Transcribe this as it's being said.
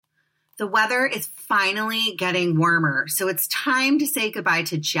The weather is finally getting warmer, so it's time to say goodbye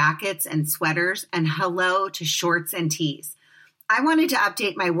to jackets and sweaters and hello to shorts and tees. I wanted to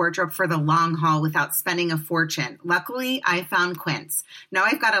update my wardrobe for the long haul without spending a fortune. Luckily, I found Quince. Now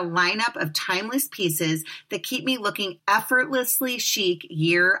I've got a lineup of timeless pieces that keep me looking effortlessly chic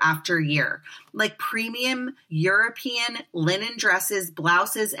year after year, like premium European linen dresses,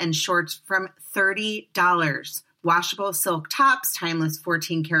 blouses, and shorts from $30. Washable silk tops, timeless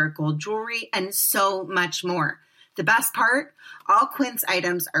 14-karat gold jewelry, and so much more. The best part? All Quince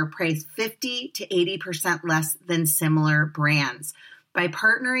items are priced 50 to 80% less than similar brands. By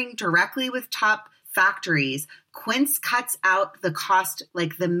partnering directly with top factories, Quince cuts out the cost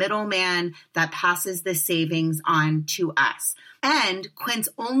like the middleman that passes the savings on to us. And Quince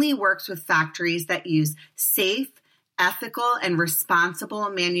only works with factories that use safe, ethical, and responsible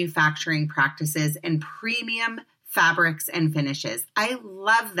manufacturing practices and premium fabrics and finishes. I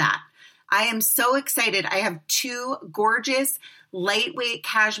love that. I am so excited. I have 2 gorgeous, lightweight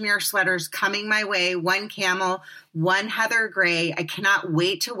cashmere sweaters coming my way, one camel, one heather gray. I cannot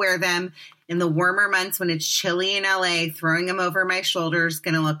wait to wear them in the warmer months when it's chilly in LA. Throwing them over my shoulders,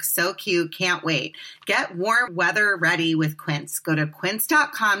 going to look so cute. Can't wait. Get warm weather ready with Quince. Go to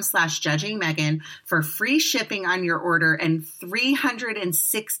quince.com/judgingmegan for free shipping on your order and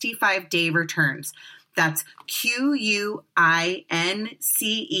 365-day returns. That's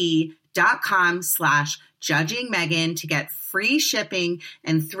QUINCE.com/judgingmegan to get free shipping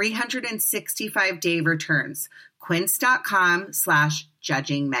and 365-day returns.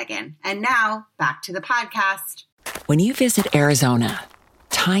 Quince.com/judgingmegan. And now back to the podcast. When you visit Arizona,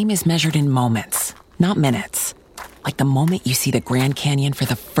 time is measured in moments, not minutes. Like the moment you see the Grand Canyon for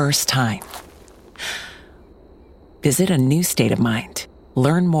the first time. Visit a new state of mind.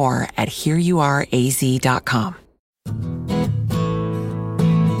 Learn more at hereyouareaz.com.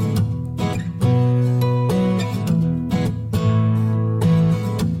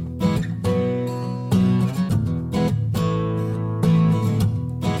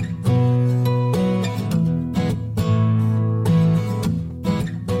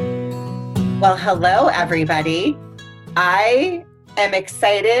 Well, hello, everybody. I am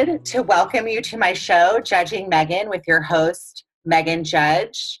excited to welcome you to my show, Judging Megan, with your host, Megan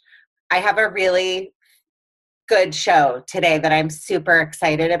Judge. I have a really good show today that I'm super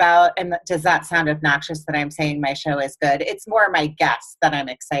excited about. And does that sound obnoxious that I'm saying my show is good? It's more my guests that I'm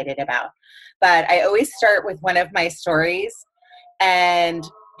excited about. But I always start with one of my stories. And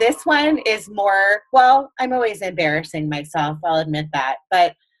this one is more, well, I'm always embarrassing myself. I'll admit that.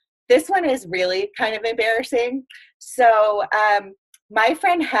 But this one is really kind of embarrassing. So my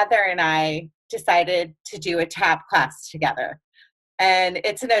friend Heather and I decided to do a tap class together. And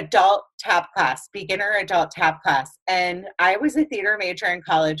it's an adult tap class, beginner adult tap class. And I was a theater major in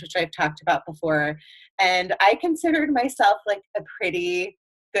college, which I've talked about before. And I considered myself like a pretty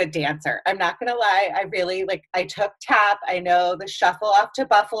good dancer. I'm not going to lie. I took tap. I know the shuffle off to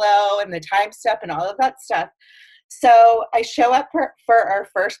Buffalo and the time step and all of that stuff. So I show up for our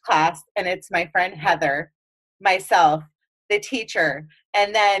first class, and it's my friend Heather, myself, the teacher,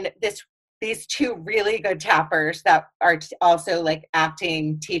 and then these 2 really good tappers that are also like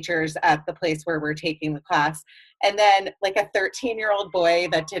acting teachers at the place where we're taking the class. And then like a 13-year-old boy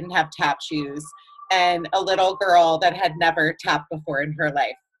that didn't have tap shoes and a little girl that had never tapped before in her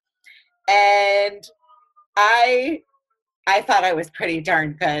life. And I thought I was pretty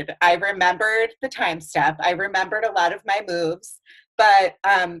darn good. I remembered the time step. I remembered a lot of my moves, but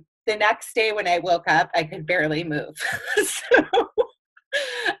the next day when I woke up, I could barely move.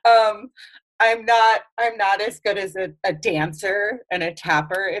 I'm not as good as a dancer and a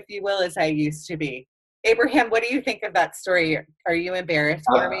tapper, if you will, as I used to be. Abraham, what do you think of that story? Are you embarrassed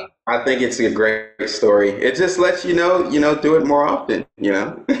for me? I think it's a great story. It just lets you know, do it more often,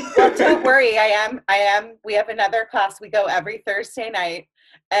 Well, don't worry. I am. We have another class. We go every Thursday night,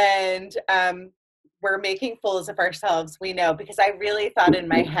 and we're making fools of ourselves. We know, because I really thought in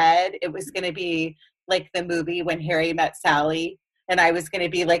my head it was going to be like the movie When Harry Met Sally. And I was going to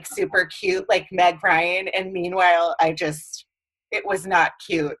be like super cute, like Meg Ryan. And meanwhile, it was not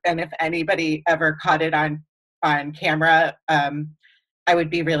cute. And if anybody ever caught it on camera, I would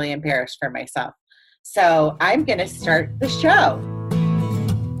be really embarrassed for myself. So I'm going to start the show.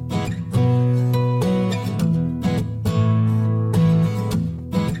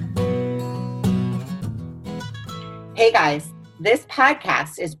 Hey guys, this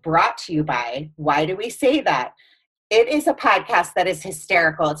podcast is brought to you by Why Do We Say That? It is a podcast that is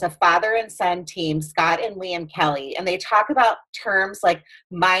hysterical. It's a father and son team, Scott and Liam Kelly, and they talk about terms like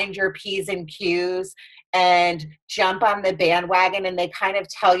mind your P's and Q's and jump on the bandwagon, and they kind of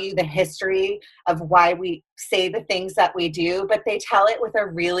tell you the history of why we say the things that we do, but they tell it with a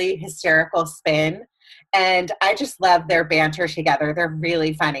really hysterical spin. And I just love their banter together. They're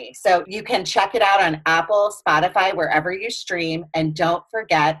really funny. So you can check it out on Apple, Spotify, wherever you stream. And don't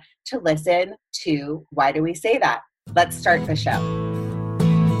forget to listen to Why Do We Say That? Let's start the show.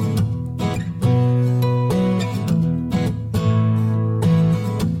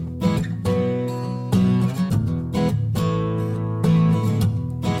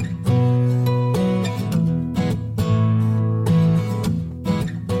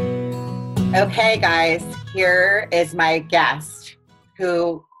 Okay, guys, here is my guest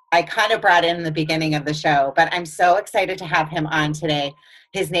who I kind of brought in the beginning of the show, but I'm so excited to have him on today.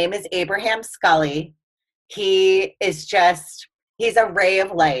 His name is Abraham Scully. He's a ray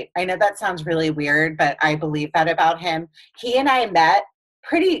of light. I know that sounds really weird, but I believe that about him. He and I met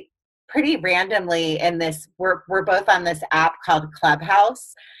pretty randomly in this, we're both on this app called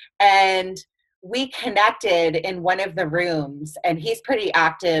Clubhouse, and we connected in one of the rooms, and he's pretty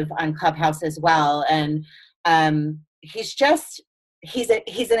active on Clubhouse as well. And he's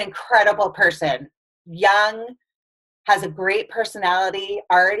an incredible person, young, has a great personality,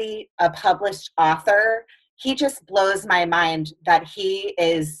 already a published author. He just blows my mind that he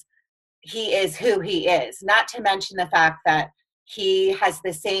is who he is, not to mention the fact that he has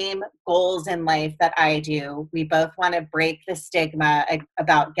the same goals in life that I do. We both want to break the stigma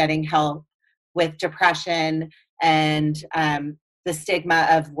about getting help with depression and the stigma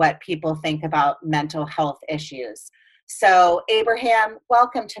of what people think about mental health issues. So, Abraham,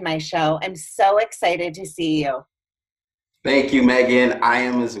 welcome to my show. I'm so excited to see you. Thank you, Megan. I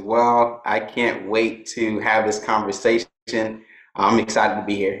am as well. I can't wait to have this conversation. I'm excited to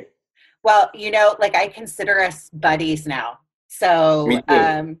be here. Well, I consider us buddies now. So,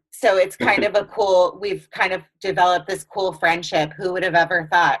 so it's kind of we've kind of developed this cool friendship. Who would have ever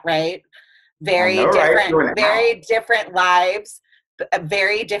thought, right? Very different lives,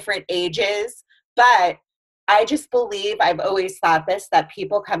 very different ages. But I just believe, I've always thought this, that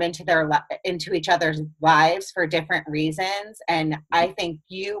people come into each other's lives for different reasons. And I think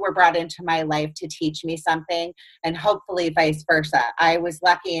you were brought into my life to teach me something, and hopefully vice versa. I was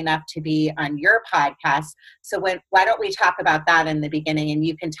lucky enough to be on your podcast. So why don't we talk about that in the beginning, and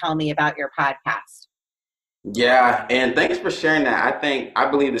you can tell me about your podcast. Yeah, and thanks for sharing that. I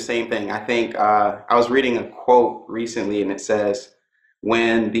believe the same thing. I think I was reading a quote recently, and it says,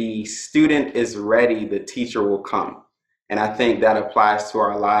 when the student is ready, the teacher will come. And I think that applies to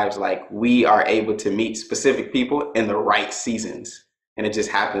our lives. Like, we are able to meet specific people in the right seasons, and it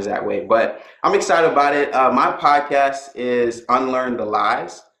just happens that way. But I'm excited about it. My podcast is Unlearn the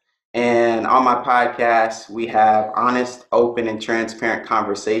Lies. And on my podcast, we have honest, open, and transparent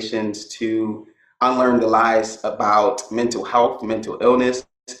conversations to unlearn the lies about mental health, mental illness,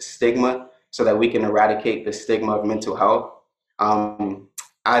 stigma, so that we can eradicate the stigma of mental health.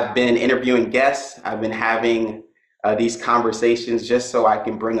 I've been interviewing guests. I've been having these conversations just so I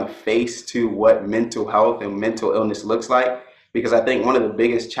can bring a face to what mental health and mental illness looks like. Because I think one of the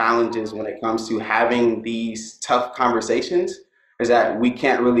biggest challenges when it comes to having these tough conversations is that we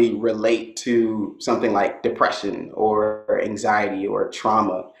can't really relate to something like depression or anxiety or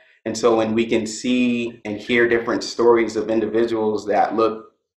trauma. And so when we can see and hear different stories of individuals that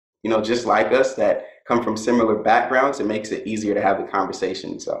look, just like us, that come from similar backgrounds, it makes it easier to have the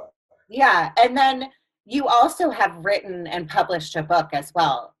conversation. So, yeah. And then you also have written and published a book as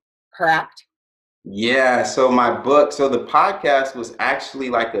well, correct? Yeah. So the podcast was actually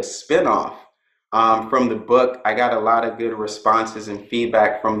like a spinoff from the book. I got a lot of good responses and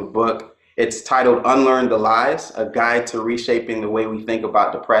feedback from the book. It's titled Unlearn the Lies, A Guide to Reshaping the Way We Think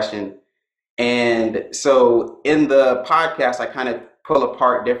About Depression. And so in the podcast, I kind of pull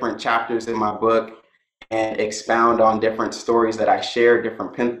apart different chapters in my book and expound on different stories that I share,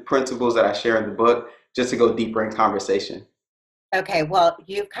 different principles that I share in the book, just to go deeper in conversation. Okay, well,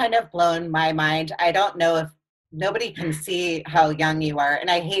 you've kind of blown my mind. I don't know if nobody can see how young you are.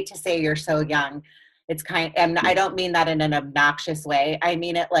 And I hate to say you're so young. And I don't mean that in an obnoxious way. I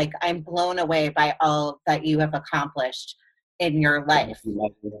mean it like I'm blown away by all that you have accomplished in your life.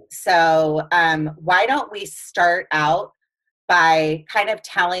 So why don't we start out by kind of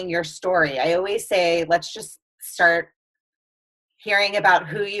telling your story? I always say, let's just start hearing about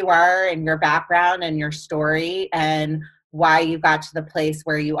who you are and your background and your story and why you got to the place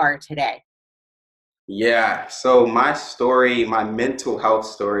where you are today. Yeah. So my story, my mental health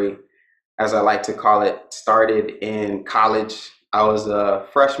story, as I like to call it, started in college. I was a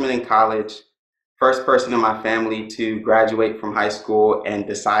freshman in college, first person in my family to graduate from high school and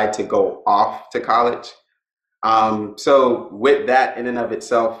decide to go off to college. So with that in and of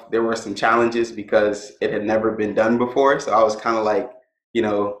itself, there were some challenges because it had never been done before. So I was kind of like, you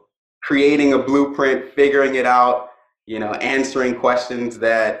know, creating a blueprint, figuring it out, answering questions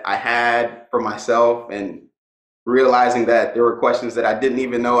that I had for myself and realizing that there were questions that I didn't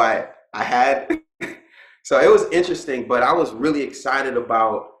even know I had. So it was interesting, but I was really excited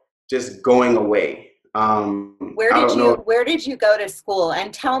about just going away. Where did you go to school?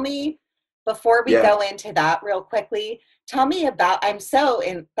 And tell me, before we go into that real quickly, tell me about,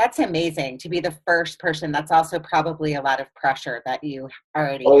 that's amazing to be the first person. That's also probably a lot of pressure that you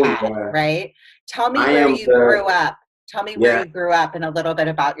already had, right? Tell me where you grew up. Tell me where you grew up and a little bit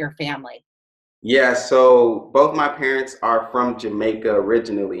about your family. Yeah, so both my parents are from Jamaica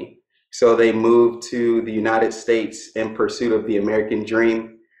originally. So they moved to the United States in pursuit of the American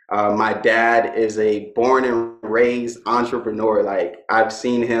dream. My dad is a born and raised entrepreneur. Like, I've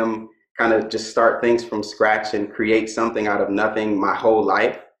seen him kind of just start things from scratch and create something out of nothing my whole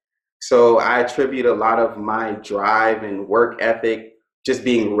life. So I attribute a lot of my drive and work ethic just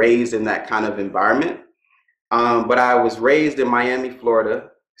being raised in that kind of environment. But I was raised in Miami, Florida.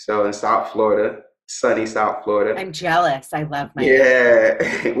 So in South Florida, sunny South Florida. I'm jealous. I love Miami.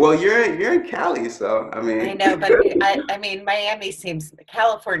 Yeah. Well, you're in Cali, so I mean. I know, but I mean,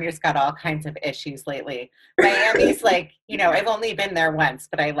 California's got all kinds of issues lately. Miami's like, I've only been there once,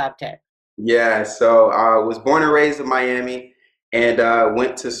 but I loved it. Yeah. So I was born and raised in Miami and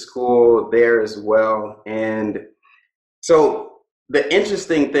went to school there as well. And so the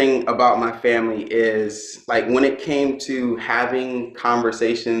interesting thing about my family is, like, when it came to having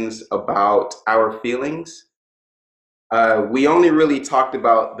conversations about our feelings, we only really talked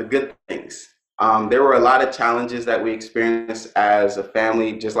about the good things. There were a lot of challenges that we experienced as a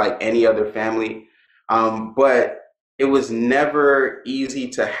family, just like any other family. But it was never easy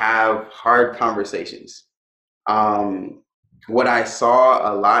to have hard conversations. What I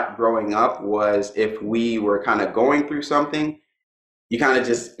saw a lot growing up was if we were kind of going through something, you kind of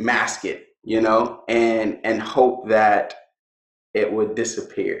just mask it, and hope that it would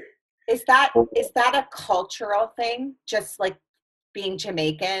disappear. Is that a cultural thing? Just like being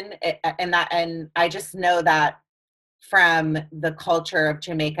Jamaican, and I just know that from the culture of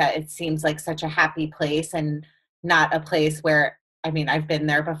Jamaica, it seems like such a happy place and not a place where, I've been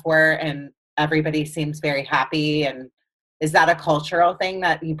there before and everybody seems very happy. And is that a cultural thing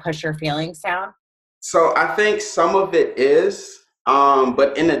that you push your feelings down? So I think some of it is.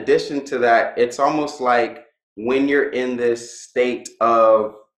 But in addition to that, it's almost like when you're in this state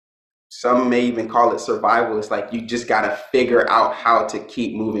of, some may even call it survival, it's like you just got to figure out how to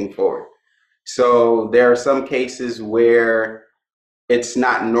keep moving forward. So there are some cases where it's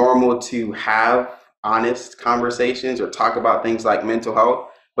not normal to have honest conversations or talk about things like mental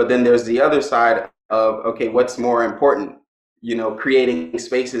health. But then there's the other side of, okay, what's more important? Creating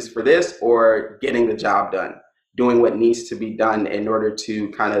spaces for this or getting the job done, doing what needs to be done in order to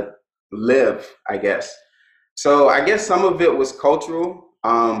kind of live, I guess. So I guess some of it was cultural,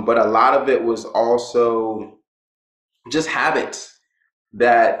 but a lot of it was also just habits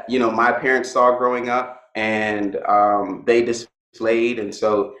that, my parents saw growing up and they displayed. And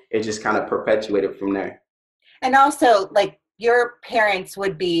so it just kind of perpetuated from there. And also, like, your parents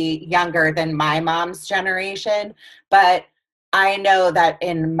would be younger than my mom's generation, but I know that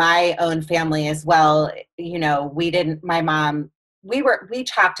in my own family as well, we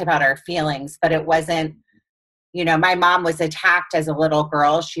talked about our feelings, but it wasn't, my mom was attacked as a little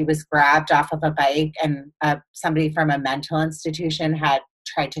girl. She was grabbed off of a bike and somebody from a mental institution had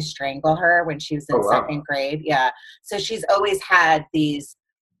tried to strangle her when she was in second grade. Yeah. So she's always had these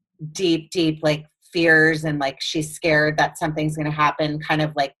deep, like, fears and like she's scared that something's going to happen, kind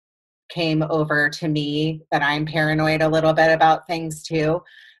of like came over to me that I'm paranoid a little bit about things too.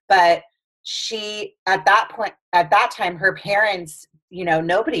 But she, at that time, her parents,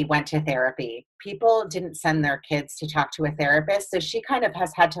 nobody went to therapy. People didn't send their kids to talk to a therapist. So she kind of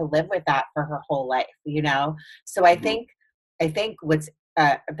has had to live with that for her whole life, So I think what's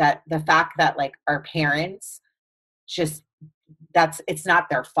that the fact that, like, our parents just, it's not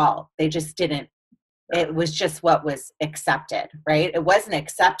their fault. They just didn't. It was just what was accepted, right? It wasn't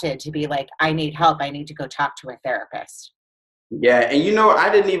accepted to be like, I need help. I need to go talk to a therapist. Yeah. And,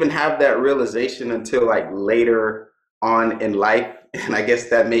 I didn't even have that realization until like later on in life. And I guess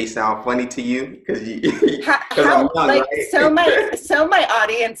that may sound funny to you because I'm young, like, right? so my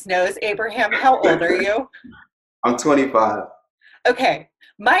audience knows, Abraham, how old are you? I'm 25. Okay,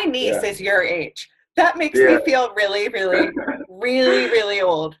 my niece Yeah. is your age. That makes Yeah. me feel really, really, really, really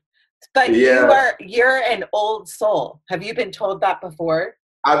old. But Yeah. you're an old soul. Have you been told that before?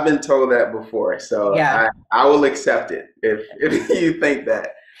 I've been told that before, so Yeah. I will accept it if you think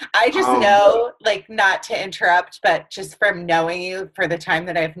that. I just But know, like, not to interrupt, but just from knowing you for the time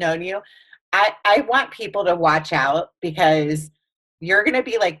that I've known you, I want people to watch out because you're going to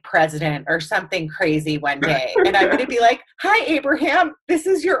be like president or something crazy one day. And I'm going to be like, hi, Abraham, this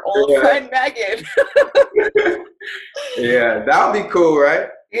is your old yeah, friend, Megan. yeah, that would be cool, right?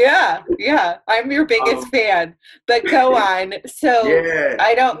 Yeah, yeah, I'm your biggest Um, fan. But go on. So yeah,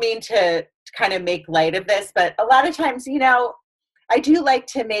 I don't mean to kind of make light of this, but a lot of times, I do like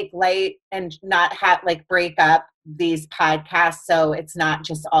to make light and not have like break up these podcasts so it's not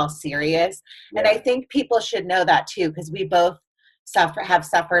just all serious. And I yeah, think people should know that too, because we both have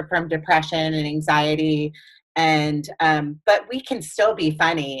suffered from depression and anxiety, and but we can still be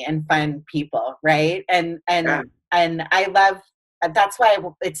funny and fun people, right? yeah, And I love, that's why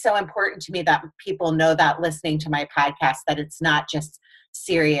it's so important to me that people know that listening to my podcast, that it's not just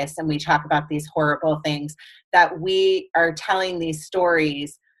serious and we talk about these horrible things, that we are telling these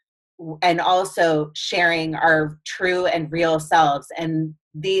stories and also sharing our true and real selves, and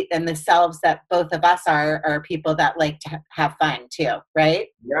the selves that both of us are people that like to have fun too, right?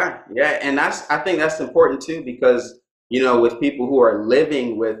 yeah, and I think that's important too because with people who are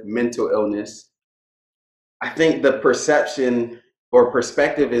living with mental illness, I think the perception or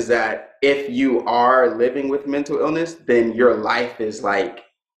perspective is that if you are living with mental illness, then your life is like,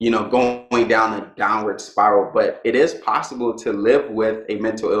 going down a downward spiral. But it is possible to live with a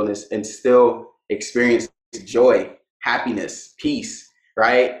mental illness and still experience joy, happiness, peace,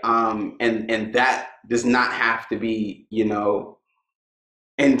 right? And that does not have to be,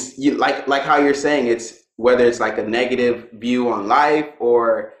 and like how you're saying, it's whether it's like a negative view on life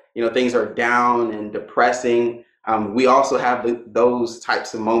or things are down and depressing. We also have those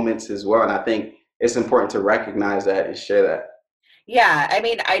types of moments as well, and I think it's important to recognize that and share that. Yeah, I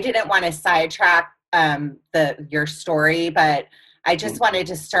mean, I didn't want to sidetrack your story, but I just Mhm. wanted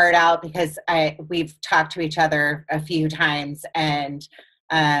to start out because we've talked to each other a few times, and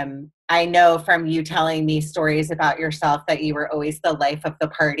I know from you telling me stories about yourself that you were always the life of the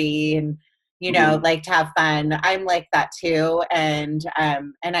party, and Mhm. like to have fun. I'm like that too, and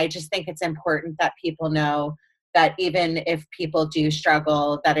I just think it's important that people know that even if people do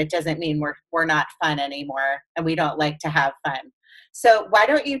struggle, that it doesn't mean we're not fun anymore and we don't like to have fun. So why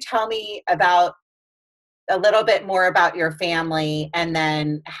don't you tell me about a little bit more about your family, and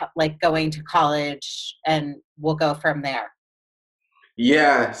then like going to college, and we'll go from there.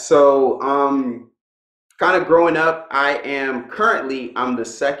 Yeah. So, kind of growing up, I'm the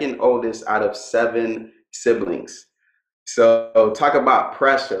second oldest out of seven siblings. So talk about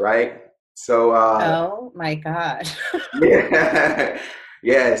pressure, right? So, Oh my God. yeah,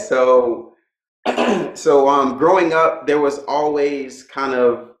 yeah. Growing up, there was always kind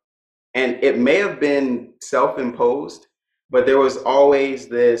of, and it may have been self-imposed, but there was always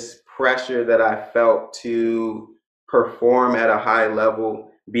this pressure that I felt to perform at a high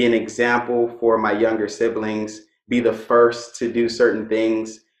level, be an example for my younger siblings, be the first to do certain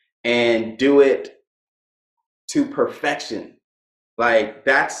things, and do it to perfection. Like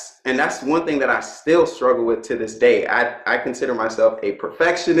that's one thing that I still struggle with to this day. I consider myself a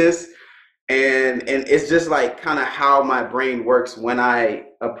perfectionist, and it's just like kind of how my brain works. When I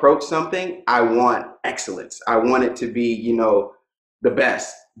approach something, I want excellence. I want it to be, the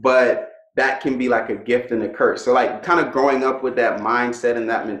best. But that can be like a gift and a curse. So like kind of growing up with that mindset and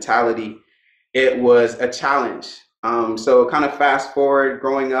that mentality, it was a challenge. So kind of fast forward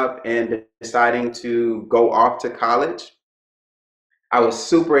growing up and deciding to go off to college. I was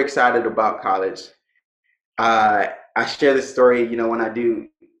super excited about college. I share this story, when I do,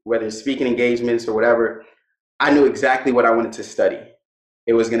 whether it's speaking engagements or whatever, I knew exactly what I wanted to study.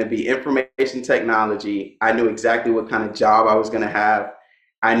 It was going to be information technology. I knew exactly what kind of job I was going to have.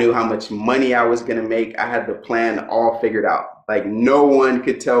 I knew how much money I was going to make. I had the plan all figured out. Like no one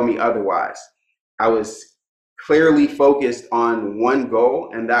could tell me otherwise. I was clearly focused on one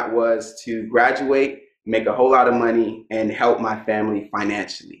goal, and that was to graduate, make a whole lot of money, and help my family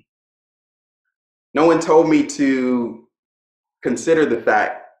financially. No one told me to consider the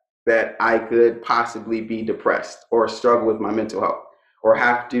fact that I could possibly be depressed or struggle with my mental health or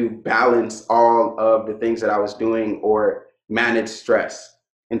have to balance all of the things that I was doing or manage stress.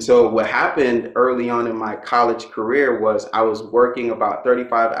 And so what happened early on in my college career was I was working about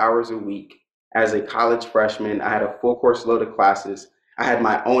 35 hours a week as a college freshman. I had a full course load of classes. I had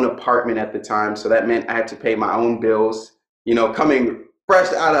my own apartment at the time, so that meant I had to pay my own bills. coming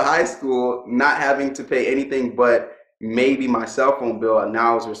fresh out of high school, not having to pay anything but maybe my cell phone bill. And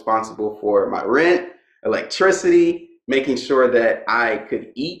now I was responsible for my rent, electricity, making sure that I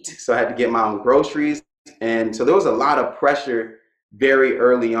could eat. So I had to get my own groceries. And so there was a lot of pressure very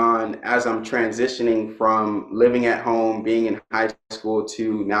early on as I'm transitioning from living at home, being in high school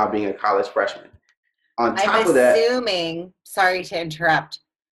to now being a college freshman. On I'm top of that, assuming, sorry to interrupt,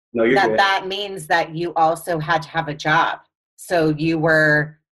 no, you're that good. that means that you also had to have a job. So you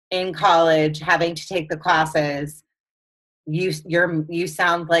were in college having to take the classes. You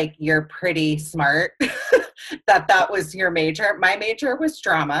sound like you're pretty smart. That was your major. My major was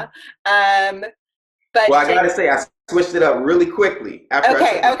drama. But Well, I gotta say, I switched it up really quickly after I took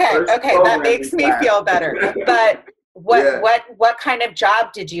my first okay. That programming makes me class. feel better. But Yeah. what kind of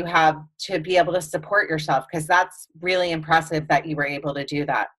job did you have to be able to support yourself? Because that's really impressive that you were able to do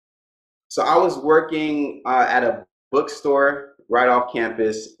that. So I was working at a bookstore right off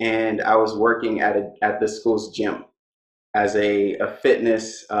campus, and I was working at the school's gym as a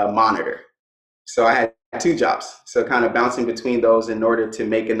fitness monitor. So I had two jobs. So kind of bouncing between those in order to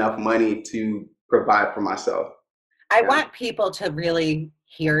make enough money to provide for myself. I Yeah. want people to really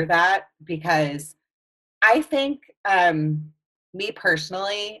hear that because I think me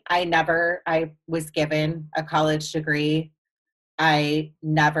personally, I was given a college degree. I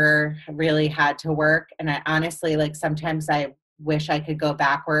never really had to work. And I honestly, like, sometimes I wish I could go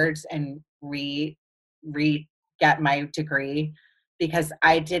backwards and re get my degree because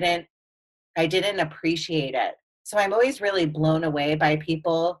I didn't appreciate it. So I'm always really blown away by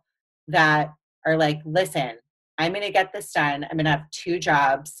people that are like, listen, I'm going to get this done. I'm going to have two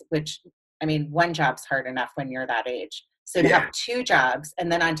jobs, which, I mean, one job's hard enough when you're that age. So to Yeah. have two jobs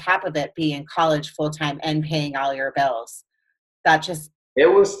and then on top of it, be in college full time and paying all your bills, that just It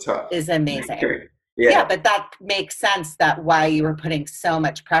was tough. is amazing. Yeah. Yeah, but that makes sense that why you were putting so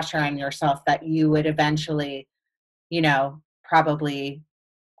much pressure on yourself that you would eventually, probably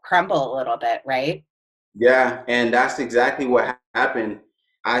crumble a little bit, right? Yeah, and that's exactly what happened.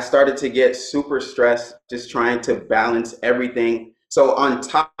 I started to get super stressed just trying to balance everything. So on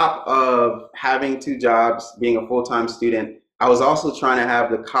top of having two jobs, being a full-time student, I was also trying to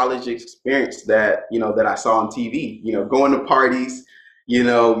have the college experience that I saw on TV, going to parties,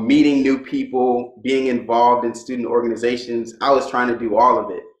 meeting new people, being involved in student organizations. I was trying to do all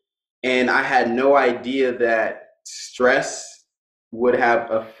of it. And I had no idea that stress would have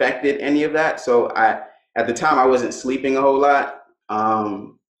affected any of that. At the time, I wasn't sleeping a whole lot.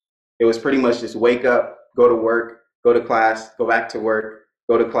 It was pretty much just wake up, go to work, go to class, go back to work,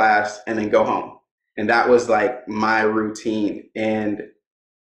 go to class, and then go home. And that was like my routine. And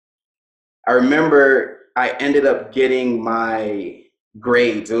I remember I ended up getting my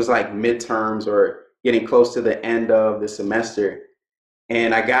grades. It was like midterms or getting close to the end of the semester.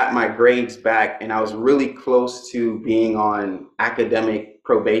 And I got my grades back, and I was really close to being on academic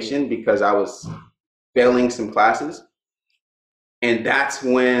probation because I was failing some classes. And that's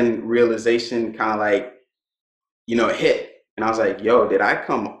when realization kind of like, hit. And I was like, yo, did I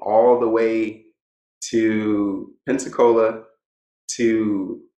come all the way to Pensacola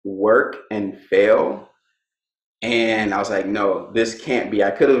to work and fail? And I was like, no, this can't be.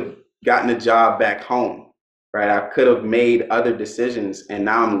 I could have gotten a job back home, right? I could have made other decisions. And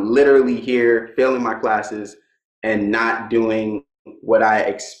now I'm literally here failing my classes and not doing what I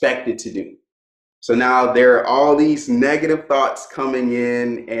expected to do. So now there are all these negative thoughts coming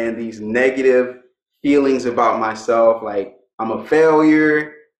in and these negative feelings about myself, like I'm a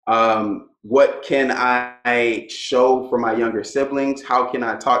failure. What can I show for my younger siblings? How can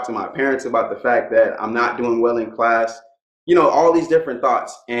I talk to my parents about the fact that I'm not doing well in class? All these different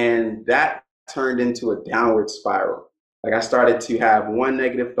thoughts. And that turned into a downward spiral. Like I started to have one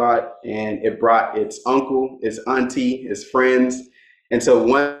negative thought and it brought its uncle, its auntie, its friends. And so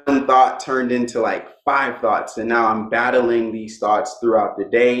one thought turned into like five thoughts. And now I'm battling these thoughts throughout the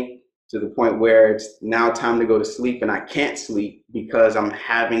day to the point where it's now time to go to sleep and I can't sleep because I'm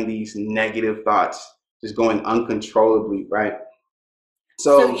having these negative thoughts just going uncontrollably, right?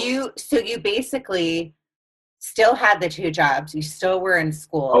 So you basically still had the two jobs. You still were in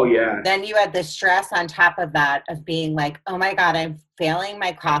school. Oh yeah. Then you had the stress on top of that of being like, oh my God, I'm failing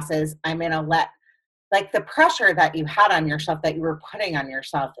my classes. I'm going to like the pressure that you had on yourself, that you were putting on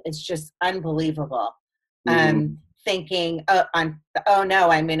yourself, is just unbelievable. Mm-hmm. Thinking, oh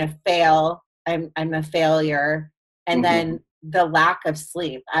no, I'm going to fail. I'm a failure. And Mm-hmm. then the lack of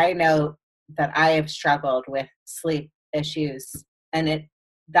sleep. I know that I have struggled with sleep issues, and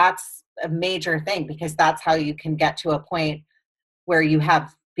that's a major thing because that's how you can get to a point where you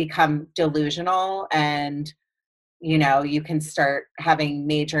have become delusional and you can start having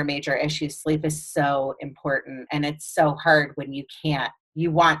major issues. Sleep is so important, and it's so hard when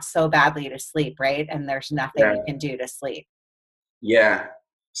you want so badly to sleep, right? And there's nothing Yeah. you can do to sleep. Yeah.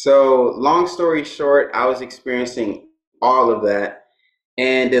 So, long story short, I was experiencing all of that.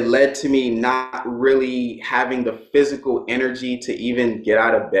 And it led to me not really having the physical energy to even get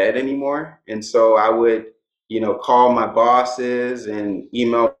out of bed anymore. And so I would, call my bosses and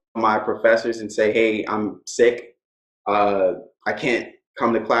email my professors and say, hey, I'm sick. Uh, I can't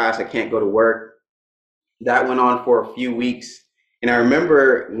come to class. I can't go to work. That went on for a few weeks. And I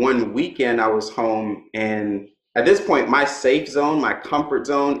remember one weekend I was home, and at this point, my safe zone, my comfort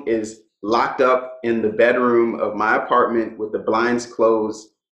zone is locked up in the bedroom of my apartment with the blinds closed,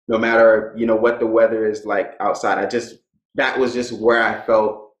 no matter, what the weather is like outside. That was just where I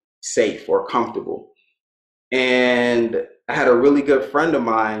felt safe or comfortable. And I had a really good friend of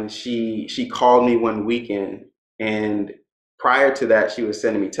mine. She called me one weekend, and prior to that, she was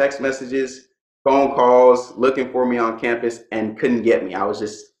sending me text messages, phone calls, looking for me on campus, and couldn't get me. I was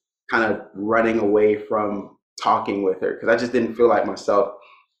just kind of running away from talking with her because I just didn't feel like myself.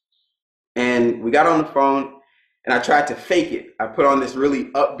 And we got on the phone, and I tried to fake it. I put on this really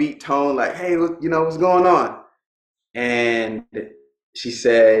upbeat tone, like, "Hey, what's going on?" And she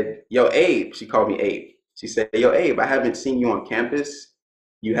said, "Yo, Abe." She called me Abe. She said, "Yo, Abe, I haven't seen you on campus.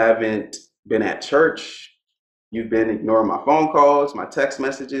 You haven't been at church. You've been ignoring my phone calls, my text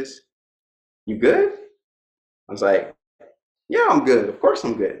messages. You good?" I was like, "Yeah, I'm good. Of course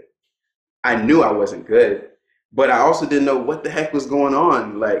I'm good." I knew I wasn't good, but I also didn't know what the heck was going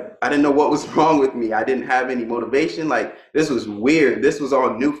on. Like, I didn't know what was wrong with me. I didn't have any motivation. Like, this was weird. This was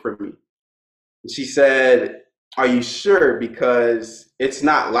all new for me. She said, "Are you sure? Because it's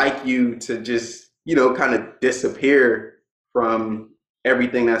not like you to just, kind of disappear from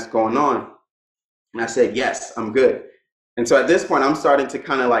everything that's going on." And I said, "Yes, I'm good." And so at this point, I'm starting to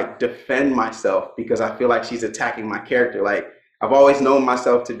kind of like defend myself because I feel like she's attacking my character. Like, I've always known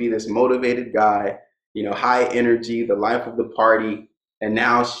myself to be this motivated guy, high energy, the life of the party. And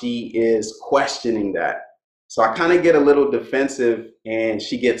now she is questioning that. So I kind of get a little defensive, and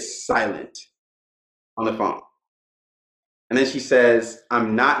she gets silent on the phone. And then she says,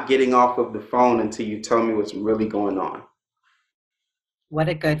 "I'm not getting off of the phone until you tell me what's really going on." What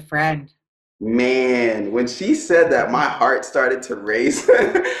a good friend. Man, when she said that, my heart started to race.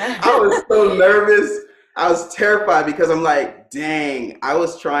 I was so nervous. I was terrified because I'm like, dang, I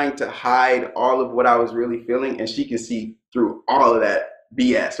was trying to hide all of what I was really feeling, and she can see through all of that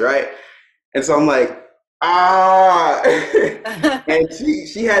BS, right? And so I'm like, ah. And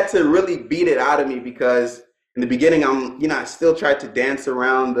she had to really beat it out of me because in the beginning, I still tried to dance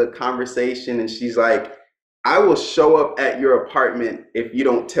around the conversation, and she's like, "I will show up at your apartment if you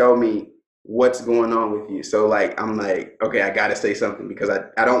don't tell me what's going on with you." So like, I'm like, okay, I gotta say something because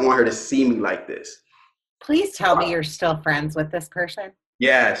I don't want her to see me like this. Please tell me you're still friends with this person.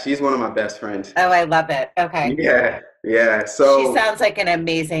 Yeah, she's one of my best friends. Oh, I love it. Okay. Yeah. She So sounds like an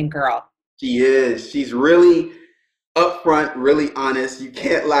amazing girl. she is. She's really upfront, really honest. You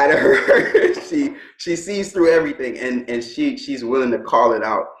can't lie to her. She sees through everything, and she's willing to call it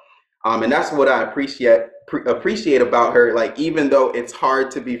out. And that's what I appreciate about her. Like, even though it's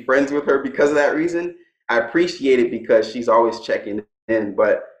hard to be friends with her because of that reason, I appreciate it because she's always checking in.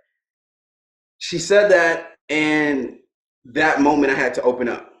 But she said that, and that moment I had to open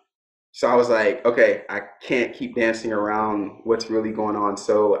up. So I was like, okay, I can't keep dancing around what's really going on.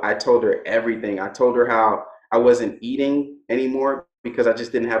 So I told her everything. I told her how I wasn't eating anymore because I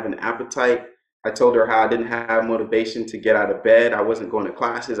just didn't have an appetite. I told her how I didn't have motivation to get out of bed. I wasn't going to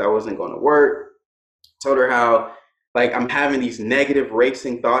classes. I wasn't going to work. Told her how, like, I'm having these negative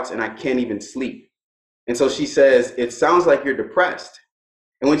racing thoughts and I can't even sleep. And so she says, "It sounds like you're depressed."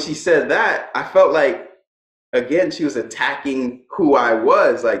 And when she said that, I felt like, again, she was attacking who I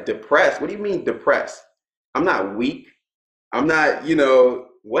was, like, depressed. What do you mean depressed? I'm not weak. I'm not,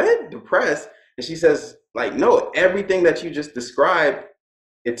 what? Depressed? And she says, like, no, everything that you just described,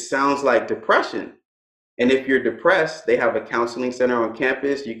 it sounds like depression. And if you're depressed, they have a counseling center on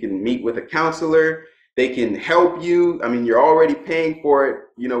campus. You can meet with a counselor. They can help you. I mean, you're already paying for it,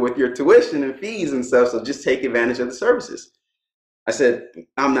 with your tuition and fees and stuff. So just take advantage of the services. I said,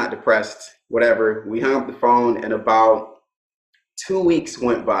 "I'm not depressed," whatever. We hung up the phone, and about 2 weeks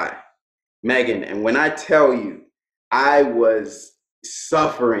went by, Megan. And when I tell you, I was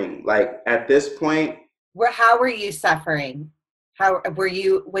suffering. Like, at this point. How were you suffering? How were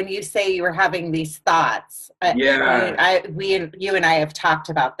you when you say you were having these thoughts? Yeah. You and I have talked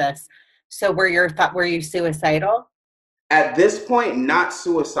about this. So were you suicidal? At this point, not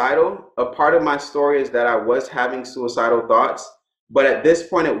suicidal. A part of my story is that I was having suicidal thoughts, but at this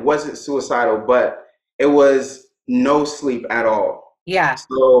point, it wasn't suicidal, but it was no sleep at all. Yeah.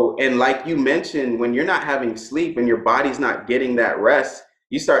 So, and like you mentioned, when you're not having sleep and your body's not getting that rest,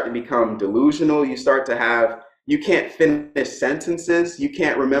 you start to become delusional. You start to have, you can't finish sentences. You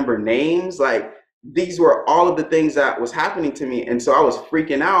can't remember names. Like these were all of the things that was happening to me. And so I was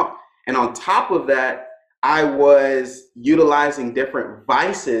freaking out. And on top of that, I was utilizing different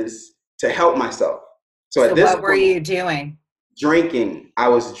vices to help myself. So So at this what were point, you doing? drinking. I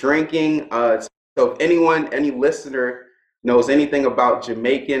was drinking. So if anyone, any listener knows anything about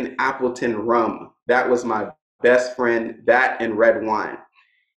Jamaican Appleton rum, that was my best friend, that and red wine.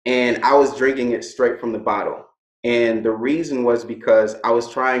 And I was drinking it straight from the bottle. And the reason was because I was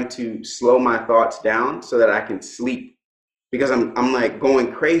trying to slow my thoughts down so that I can sleep. Because I'm like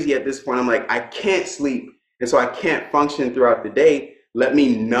going crazy at this point. I'm like, I can't sleep. And so I can't function throughout the day. Let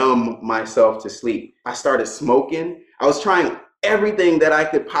me numb myself to sleep. I started smoking. I was trying everything that I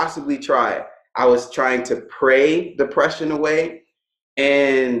could possibly try. I was trying to pray depression away.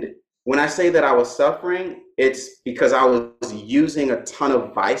 And when I say that I was suffering, it's because I was using a ton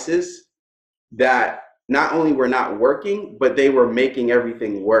of vices that not only were not working, but they were making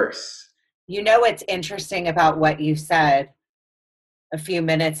everything worse. You know what's interesting about what you said a few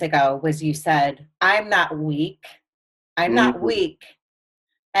minutes ago was you said, I'm not weak. I'm not Mhm. weak.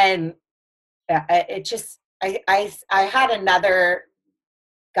 And it just, I had another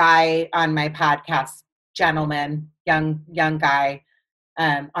guy on my podcast, gentleman, young guy,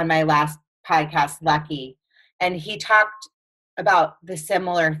 on my last podcast, Lucky, and he talked about the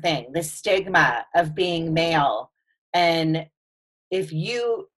similar thing, the stigma of being male. And if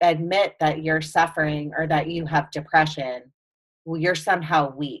you admit that you're suffering or that you have depression, well, you're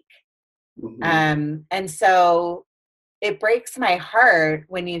somehow weak. Mhm. And so it breaks my heart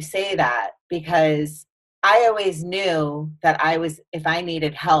when you say that, because I always knew that if I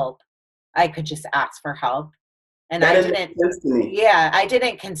needed help, I could just ask for help. And That didn't make sense to me. I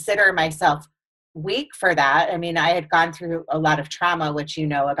didn't consider myself weak for that. I mean, I had gone through a lot of trauma, which you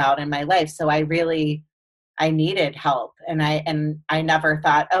know about in my life. So I needed help. And I never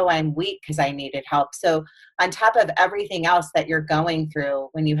thought, oh, I'm weak because I needed help. So on top of everything else that you're going through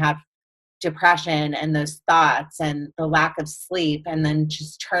when you have depression and those thoughts and the lack of sleep, and then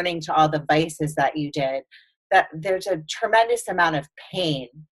just turning to all the vices that you did, that there's a tremendous amount of pain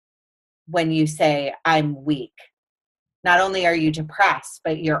when you say I'm weak. Not only are you depressed,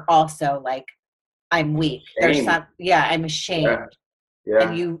 but you're also like, I'm weak. There's Shame. I'm ashamed. Yeah.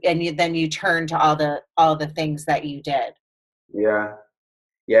 And Yeah. then you turn to all the things that you did. Yeah.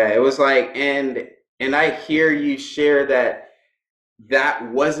 Yeah. It was like, and I hear you share that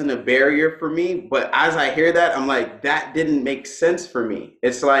that wasn't a barrier for me. But as I hear that, I'm like, that didn't make sense for me.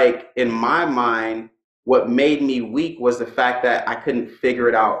 It's like in my mind, what made me weak was the fact that I couldn't figure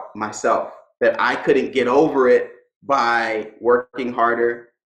it out myself, that I couldn't get over it by working harder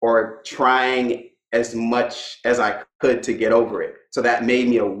or trying as much as I could to get over it. So that made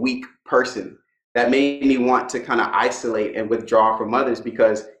me a weak person. That made me want to kind of isolate and withdraw from others,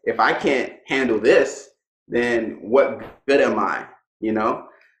 because if I can't handle this, then what good am I? You know?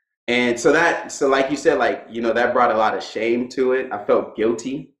 And so like you said, like, that brought a lot of shame to it. I felt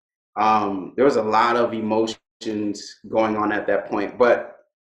guilty. There was a lot of emotions going on at that point. But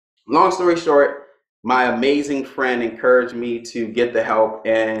long story short, my amazing friend encouraged me to get the help.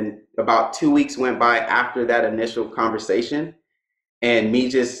 And about 2 weeks went by after that initial conversation, and me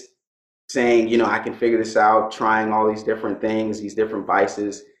just saying, I can figure this out, trying all these different things, these different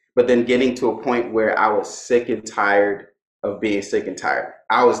vices, but then getting to a point where I was sick and tired of being sick and tired.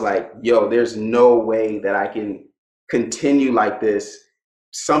 I was like, yo, there's no way that I can continue like this.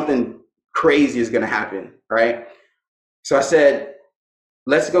 Something crazy is going to happen, right? So I said,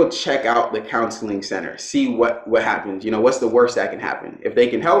 let's go check out the counseling center, see what happens. What's the worst that can happen? If they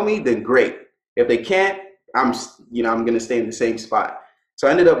can help me, then great. If they can't, I'm going to stay in the same spot. So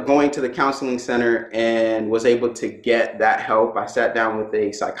I ended up going to the counseling center and was able to get that help. I sat down with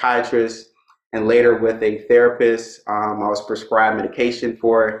a psychiatrist and later with a therapist. I was prescribed medication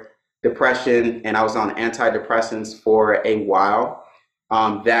for depression, and I was on antidepressants for a while.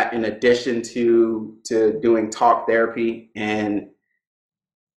 That in addition to doing talk therapy, and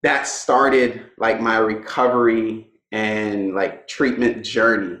that started like my recovery and like treatment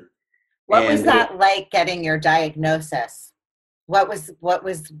journey. What was And it, that like, getting your diagnosis? What was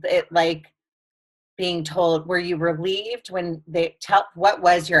it like being told? Were you relieved when what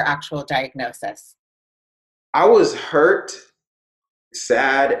was your actual diagnosis? I was hurt,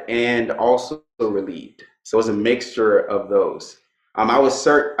 sad, and also relieved. So it was a mixture of those. I was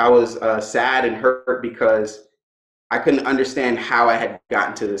sad and hurt because I couldn't understand how I had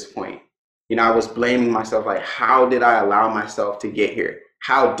gotten to this point. I was blaming myself, like, how did I allow myself to get here?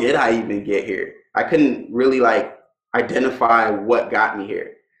 How did I even get here? I couldn't really like identify what got me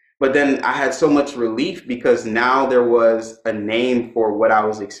here. But then I had so much relief because now there was a name for what I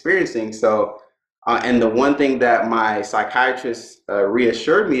was experiencing. So, and the one thing that my psychiatrist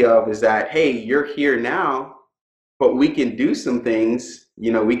reassured me of is that, hey, you're here now, but we can do some things,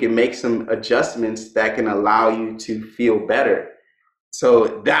 we can make some adjustments that can allow you to feel better.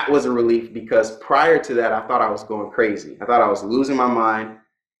 So that was a relief because prior to that, I thought I was going crazy. I thought I was losing my mind,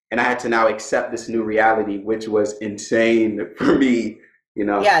 and I had to now accept this new reality, which was insane for me.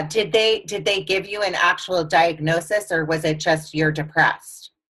 Yeah. Did they give you an actual diagnosis, or was it just you're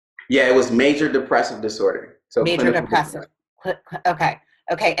depressed? Yeah, it was major depressive disorder. So Major depressive. Okay.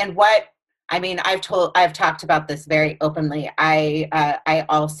 Okay. And I've talked about this very openly. I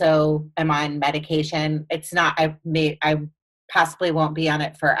also am on medication. It's not, I possibly won't be on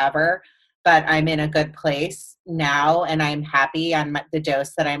it forever, but I'm in a good place now, and I'm happy on the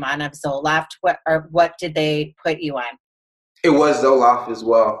dose that I'm on of Zoloft. What did they put you on? It was Zoloft as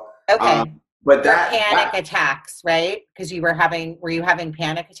well. Okay. But For panic attacks, right? Because were you having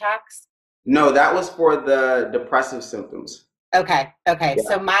panic attacks? No, that was for the depressive symptoms. Okay. Okay. Yeah.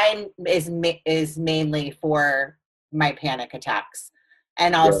 So mine is mainly for my panic attacks,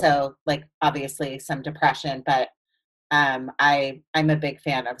 and also like obviously some depression, but I'm a big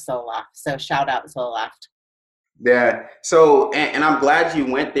fan of Zoloft. So shout out Zoloft. Yeah. So, and I'm glad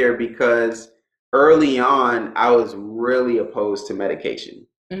you went there because early on, I was really opposed to medication,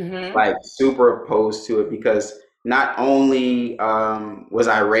 Mm-hmm. like super opposed to it because not only was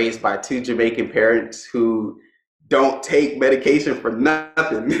I raised by two Jamaican parents who don't take medication for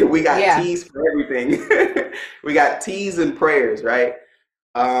nothing. We got Yeah. teas for everything. We got teas and prayers, right?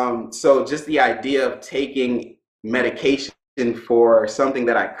 So just the idea of taking medication for something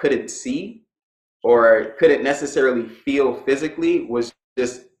that I couldn't see or couldn't necessarily feel physically was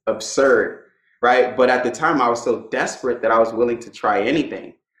just absurd, right? But at the time, I was so desperate that I was willing to try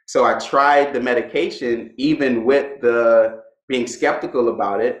anything. So I tried the medication, even with the being skeptical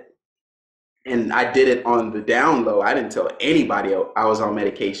about it. And I did it on the down low. I didn't tell anybody I was on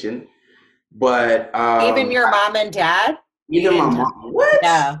medication. But Even your mom and dad? even my mom, what?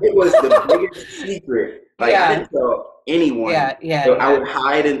 Yeah. It was the biggest secret. Like I didn't tell anyone. So I would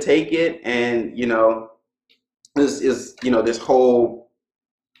hide and take it, and this is this whole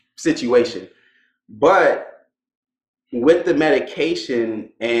situation. But with the medication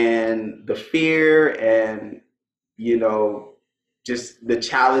and the fear and just the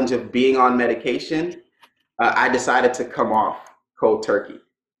challenge of being on medication, I decided to come off cold turkey.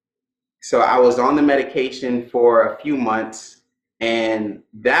 So I was on the medication for a few months, and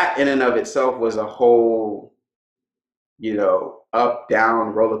that in and of itself was a whole, up,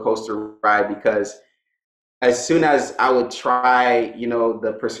 down roller coaster ride because as soon as I would try,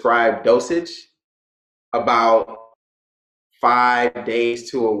 the prescribed dosage, about 5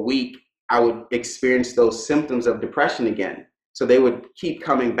 days to a week, I would experience those symptoms of depression again. So they would keep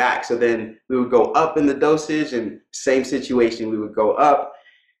coming back. So then we would go up in the dosage, and same situation, we would go up.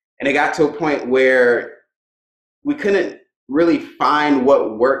 And it got to a point where we couldn't really find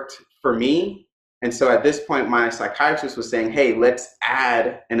what worked for me. And so at this point, my psychiatrist was saying, hey, let's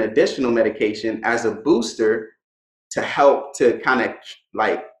add an additional medication as a booster to help to kind of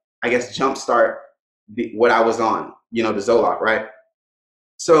like, I guess, jumpstart what I was on, the Zoloft, right?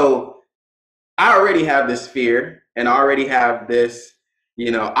 So I already have this fear and I already have this,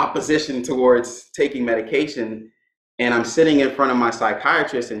 opposition towards taking medication. And I'm sitting in front of my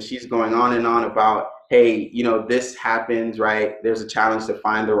psychiatrist and she's going on and on about, hey, this happens, right? There's a challenge to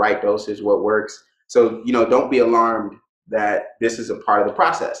find the right dosage, what works. So, don't be alarmed that this is a part of the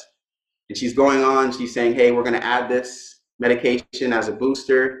process. And she's going on, she's saying, hey, we're going to add this medication as a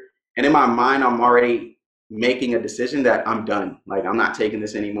booster. And in my mind, I'm already making a decision that I'm done. Like, I'm not taking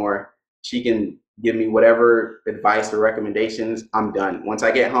this anymore. She can give me whatever advice or recommendations. I'm done. Once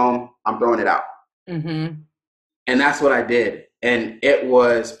I get home, I'm throwing it out. Mm-hmm. And that's what I did. And it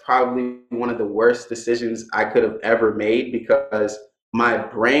was probably one of the worst decisions I could have ever made because my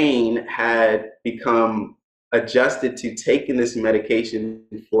brain had become adjusted to taking this medication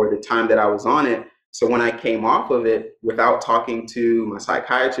for the time that I was on it. So when I came off of it without talking to my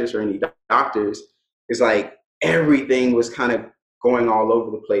psychiatrist or any doctors, it's like everything was kind of going all over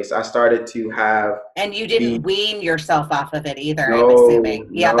the place. I started to have... And you didn't wean yourself off of it either, No, I'm assuming.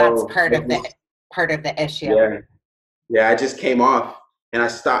 Yeah, no. that's part of the issue. Yeah. I just came off and I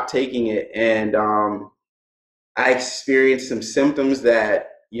stopped taking it. And I experienced some symptoms that,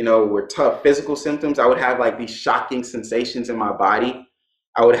 were tough physical symptoms. I would have like these shocking sensations in my body.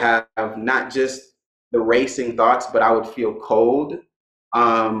 I would have not just the racing thoughts, but I would feel cold.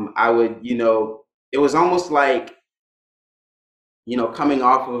 I would, it was almost like, coming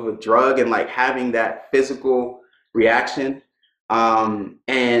off of a drug and like having that physical reaction.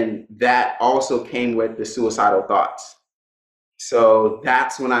 And that also came with the suicidal thoughts. So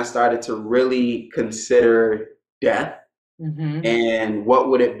that's when I started to really consider death and what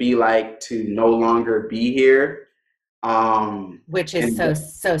would it be like to no longer be here. Which is And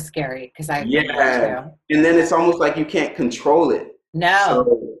so scary because I've been there yeah, too. and then it's almost like you can't control it. No,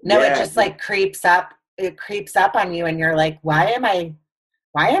 So no, it yeah, just like creeps up. It creeps up on you and you're like, why am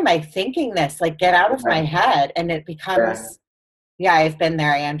I thinking this? Like, get out of my yeah, head. And it yeah, becomes, yeah, I've been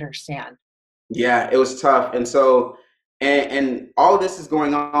there. I understand. yeah, it was tough. And so, and all of this is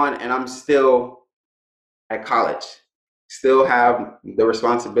going on, and I'm still at college, still have the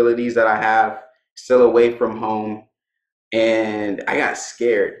responsibilities that I have, still away from home. And I got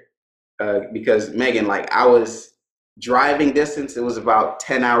scared because Megan, like I was driving distance, it was about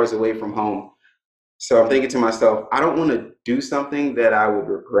 10 hours away from home. So I'm thinking to myself, I don't want to do something that I would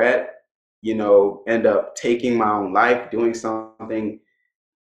regret, end up taking my own life, doing something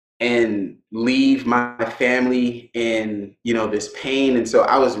and leave my family in, this pain. And so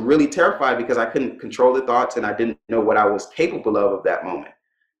I was really terrified because I couldn't control the thoughts and I didn't know what I was capable of that moment.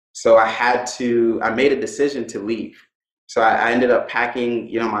 So I made a decision to leave. So I ended up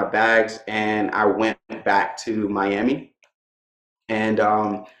packing, my bags and I went back to Miami. And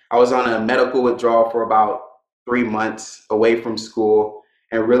I was on a medical withdrawal for about 3 months away from school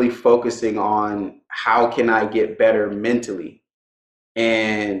and really focusing on how can I get better mentally.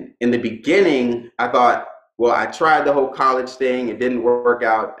 And in the beginning, I thought, well, I tried the whole college thing. It didn't work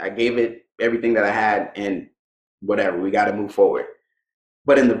out. I gave it everything that I had and whatever, we got to move forward.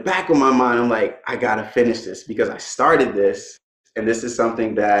 But in the back of my mind, I'm like, I got to finish this because I started this. And this is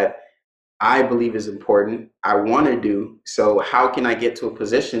something that I believe is important. I want to do. So how can I get to a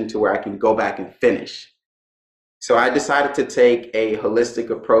position to where I can go back and finish? So I decided to take a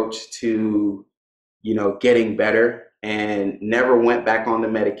holistic approach to, getting better and never went back on the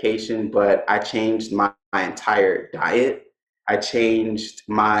medication, but I changed my entire diet. I changed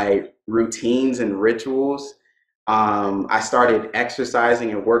my routines and rituals. I started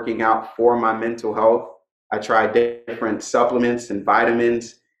exercising and working out for my mental health. I tried different supplements and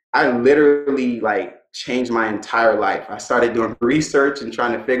vitamins. I literally like changed my entire life. I started doing research and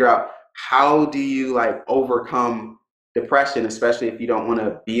trying to figure out how do you like overcome depression, especially if you don't want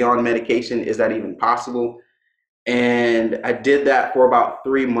to be on medication. Is that even possible? And I did that for about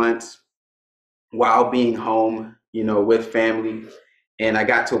 3 months while being home, with family. And I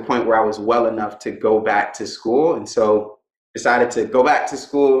got to a point where I was well enough to go back to school. And so decided to go back to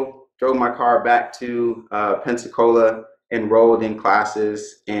school, drove my car back to Pensacola, enrolled in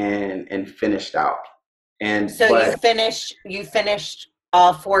classes and finished out. And, So you but finished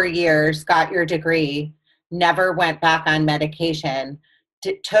all 4 years, got your degree, never went back on medication,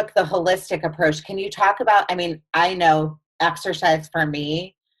 took the holistic approach. Can you talk about, I mean, I know exercise for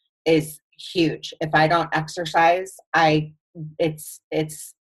me is huge. If I don't exercise,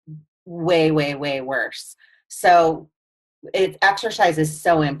 it's way, way, way worse. So exercise is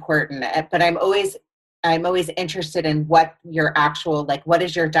so important, but I'm always interested in what your actual, like, what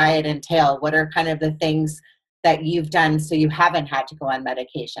does your diet entail? What are kind of the things that you've done so you haven't had to go on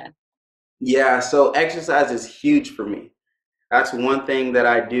medication? yeah, so exercise is huge for me. That's one thing that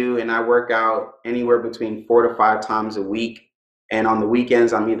I do, and I work out anywhere between 4 to 5 times a week. And on the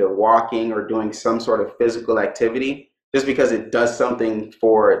weekends, I'm either walking or doing some sort of physical activity just because it does something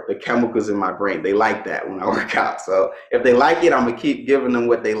for the chemicals in my brain. They like that when I work out. So if they like it, I'm gonna keep giving them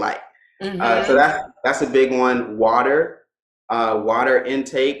what they like. So Mm-hmm. that's a big one. Water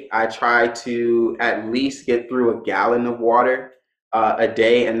intake. I try to at least get through a gallon of water a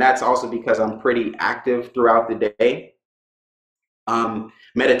day, and that's also because I'm pretty active throughout the day.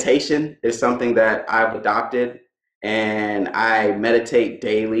 Meditation is something that I've adopted, and I meditate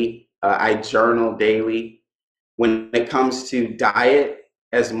daily. I journal daily. When it comes to diet,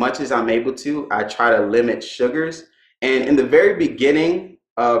 as much as I'm able to, I try to limit sugars. And in the very beginning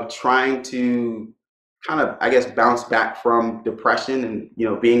of trying to kind of, I guess, bounce back from depression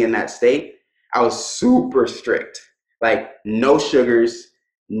and being in that state, I was super strict. Like no sugars,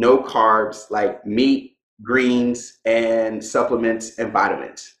 no carbs, like meat, greens, and supplements and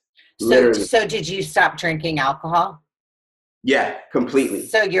vitamins. So, Literally. so did you stop drinking alcohol? Yeah, completely.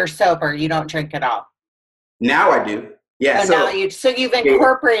 So you're sober, you don't drink at all. Now I do. Yeah. Oh, now you've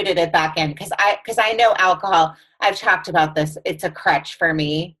incorporated it back in, because I know alcohol. I've talked about this. It's a crutch for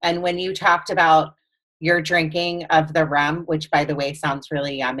me. And when you talked about your drinking of the rum, which by the way sounds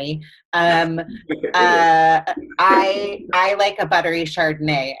really yummy, I like a buttery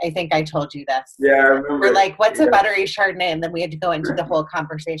Chardonnay. I think I told you this. Yeah, I remember. We're like, what's yeah. a buttery Chardonnay? And then we had to go into the whole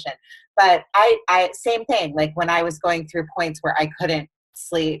conversation. But I same thing. Like when I was going through points where I couldn't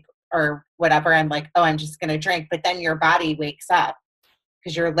sleep or whatever, I'm like, oh, I'm just going to drink. But then your body wakes up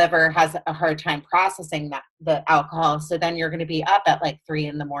because your liver has a hard time processing the alcohol. So then you're going to be up at like 3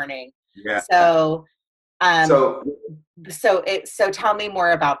 a.m. Yeah. So, so tell me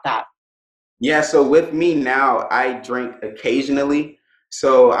more about that. Yeah. So with me now, I drink occasionally.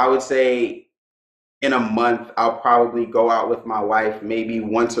 So I would say in a month, I'll probably go out with my wife maybe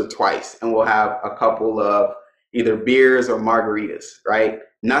once or twice, and we'll have a couple of either beers or margaritas, right?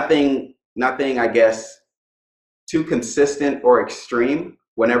 Nothing, I guess, too consistent or extreme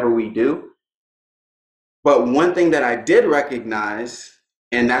whenever we do. But one thing that I did recognize,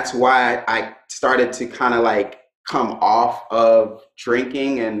 and that's why I started to kind of like come off of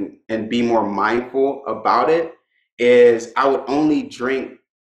drinking and be more mindful about it, is I would only drink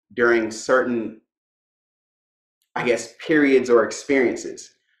during certain, I guess, periods or experiences.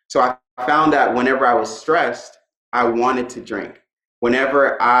 So I found that whenever I was stressed, I wanted to drink.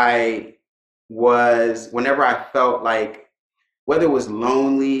 Whenever I felt like, whether it was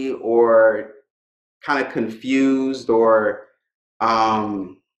lonely or kind of confused or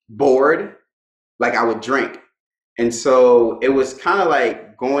bored, like I would drink. And so it was kind of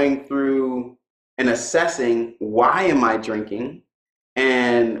like going through and assessing, why am I drinking?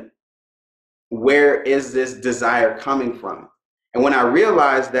 And where is this desire coming from? And when I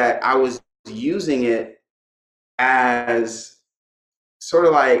realized that I was using it as sort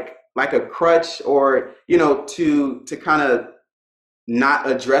of like a crutch, or, to kind of not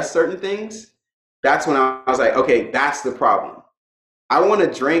address certain things, that's when I was like, okay, that's the problem. I want to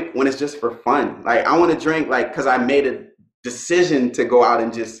drink when it's just for fun. Like I want to drink like because I made a decision to go out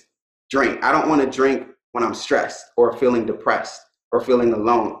and just drink. I don't want to drink when I'm stressed or feeling depressed or feeling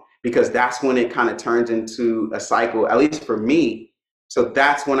alone, because that's when it kind of turns into a cycle, at least for me. So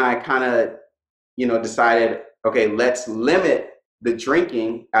that's when I kind of, decided, okay, let's limit the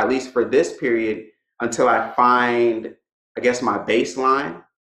drinking, at least for this period, until I find, I guess, my baseline.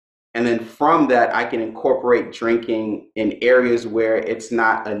 And then from that, I can incorporate drinking in areas where it's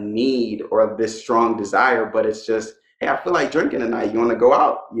not a need or this strong desire, but it's just, hey, I feel like drinking tonight. You want to go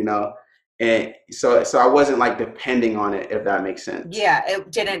out, And so I wasn't like depending on it, if that makes sense. Yeah,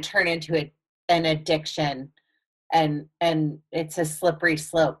 it didn't turn into an addiction, and it's a slippery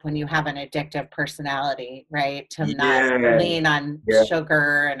slope when you have an addictive personality, right? To not lean on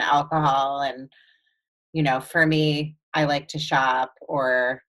sugar and alcohol, and for me, I like to shop,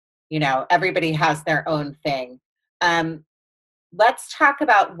 or everybody has their own thing. Let's talk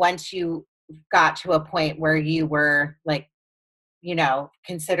about once you got to a point where you were like,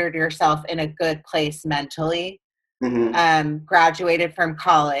 considered yourself in a good place mentally, graduated from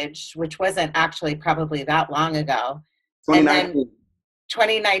college, which wasn't actually probably that long ago. 2019. And then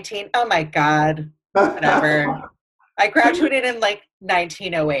 2019, oh my God, whatever. I graduated in like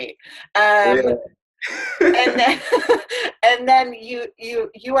 1908. And then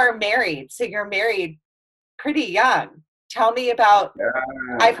you are married. So you're married pretty young. Tell me about,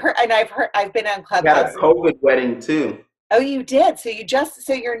 I've been on Clubhouse. You had a COVID wedding too. Oh, you did? So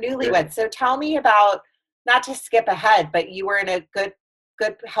you're newlywed. So tell me about, not to skip ahead, but you were in a good,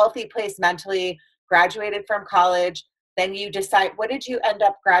 healthy place mentally, graduated from college. Then you decide, what did you end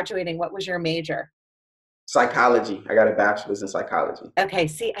up graduating? What was your major? Psychology. I got a bachelor's in psychology. Okay.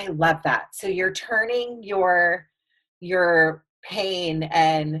 See, I love that. So you're turning your pain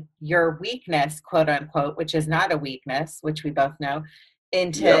and your weakness, quote unquote, which is not a weakness, which we both know,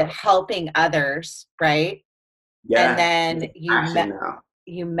 into helping others, right? Yeah. And then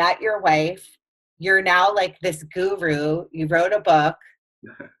you met your wife. You're now like this guru. You wrote a book.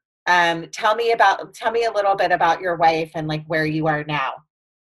 Tell me a little bit about your wife and like where you are now.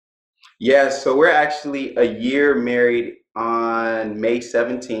 Yeah, so we're actually a year married on May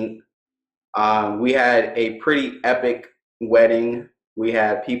 17th. We had a pretty epic wedding. We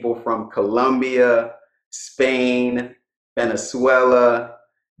had people from Colombia, Spain, Venezuela,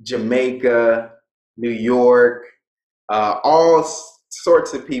 Jamaica, New York, all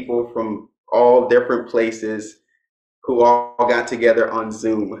sorts of people from all different places who all got together on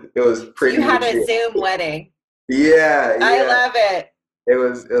Zoom. It was pretty You had legit. A Zoom wedding. Yeah. I love it. It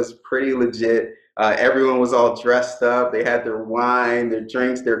was pretty legit. Everyone was all dressed up. They had their wine, their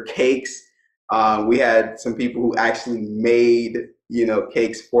drinks, their cakes. We had some people who actually made,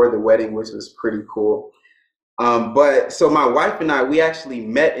 cakes for the wedding, which was pretty cool. But so my wife and I, we actually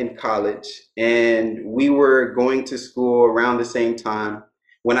met in college and we were going to school around the same time.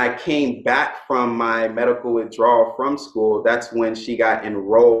 When I came back from my medical withdrawal from school, that's when she got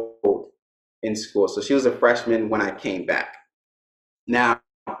enrolled in school. So she was a freshman when I came back. Now,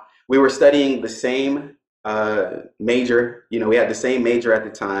 we were studying the same major, we had the same major at the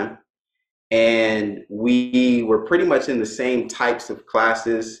time, and we were pretty much in the same types of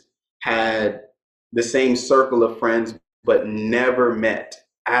classes, had the same circle of friends, but never met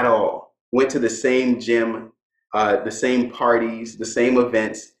at all. Went to the same gym, the same parties, the same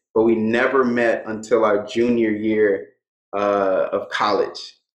events, but we never met until our junior year of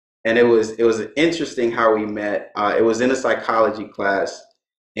college. And it was interesting how we met. It was in a psychology class,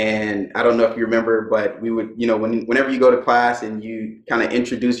 and I don't know if you remember, but we would, whenever you go to class and you kind of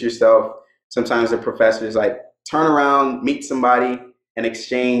introduce yourself, sometimes the professors like turn around, meet somebody, and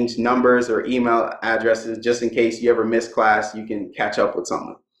exchange numbers or email addresses just in case you ever miss class, you can catch up with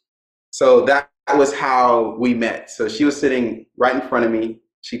someone. So that was how we met. So she was sitting right in front of me.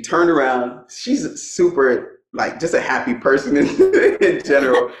 She turned around. She's super, like, just a happy person in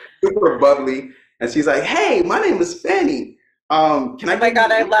general, super bubbly. And she's like, "Hey, my name is Fanny. Can I?" Oh my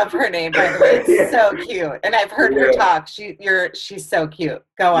God, I love her name, by the way. It's Yeah. so cute. And I've heard her Yeah. talk. She's so cute.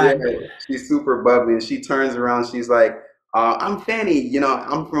 Go on. Yeah, she's super bubbly. And she turns around. She's like, "I'm Fanny.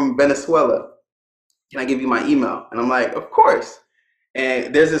 I'm from Venezuela. Can I give you my email?" And I'm like, "Of course."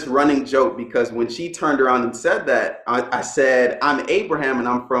 And there's this running joke because when she turned around and said that, I said, "I'm Abraham and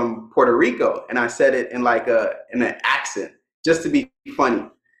I'm from Puerto Rico." And I said it in in an accent just to be funny.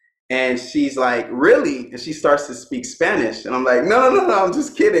 And she's like, "Really?" And she starts to speak Spanish. And I'm like, "No, no, no, no, I'm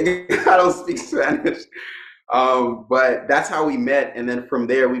just kidding. I don't speak Spanish." But that's how we met. And then from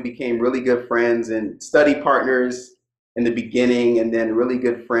there, we became really good friends and study partners in the beginning, and then really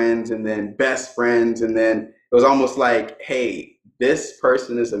good friends, and then best friends. And then it was almost like, hey, this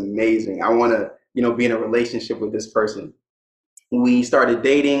person is amazing. I want to, be in a relationship with this person. We started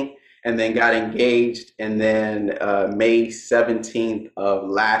dating and then got engaged. And then May 17th of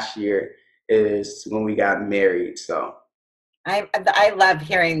last year is when we got married. So, I love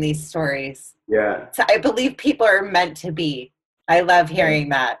hearing these stories. yeah. So I believe people are meant to be. I love hearing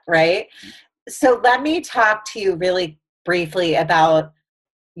that, right? So let me talk to you really briefly about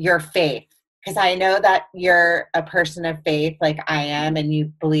your faith, because I know that you're a person of faith like I am, and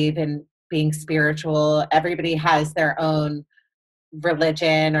you believe in being spiritual. Everybody has their own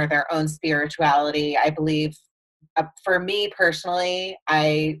religion or their own spirituality. I believe, for me personally,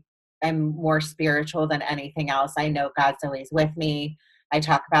 I am more spiritual than anything else. I know God's always with me. I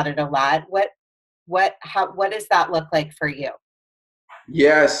talk about it a lot. What does that look like for you?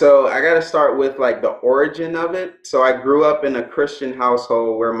 Yeah, so I got to start with like the origin of it. So I grew up in a Christian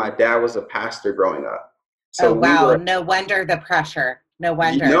household where my dad was a pastor growing up. Oh So we wow, were, no wonder the pressure. No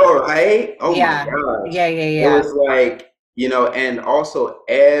wonder. right? Oh my Yeah. gosh. Yeah, yeah, It yeah. was like, and also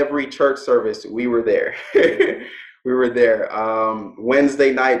every church service, we were there. We were there.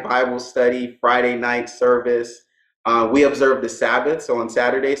 Wednesday night Bible study, Friday night service. We observed the Sabbath, so on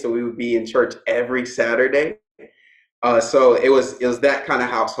Saturday, so we would be in church every Saturday. So it was that kind of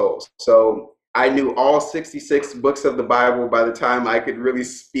household. So I knew all 66 books of the Bible by the time I could really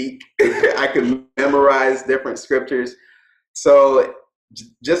speak. I could memorize different scriptures. So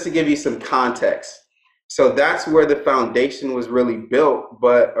just to give you some context, so that's where the foundation was really built.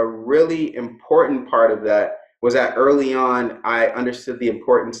 But a really important part of that was that early on, I understood the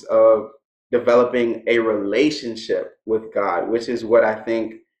importance of developing a relationship with God, which is what I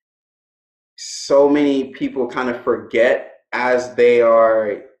think so many people kind of forget as they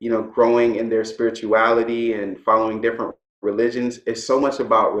are, growing in their spirituality and following different religions. It's so much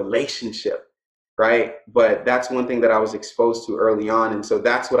about relationship, right? But that's one thing that I was exposed to early on. And so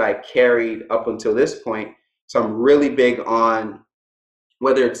that's what I carried up until this point. So I'm really big on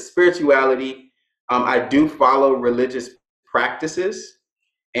whether it's spirituality. I do follow religious practices,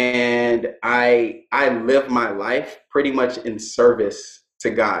 and I live my life pretty much in service to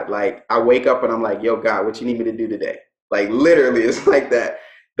God. Like I wake up and I'm like, "Yo, God, what you need me to do today?" Like literally, it's like that.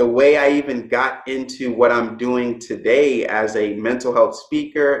 The way I even got into what I'm doing today as a mental health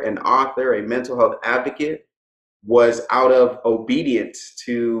speaker, an author, a mental health advocate was out of obedience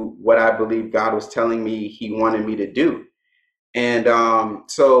to what I believe God was telling me He wanted me to do. And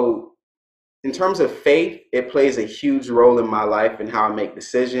so in terms of faith, it plays a huge role in my life and how I make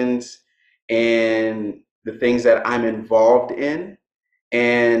decisions and the things that I'm involved in.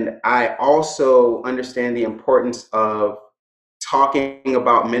 And I also understand the importance of talking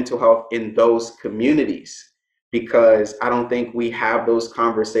about mental health in those communities, because I don't think we have those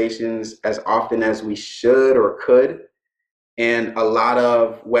conversations as often as we should or could. And a lot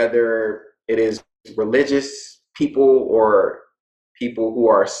of, whether it is religious people or people who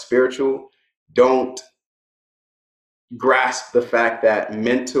are spiritual, don't grasp the fact that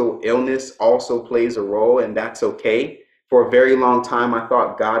mental illness also plays a role, and that's okay. For a very long time, I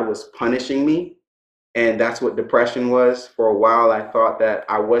thought God was punishing me, and that's what depression was. For a while, I thought that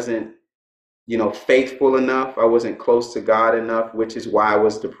I wasn't, faithful enough. I wasn't close to God enough, which is why I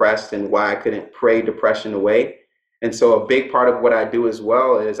was depressed and why I couldn't pray depression away. And so a big part of what I do as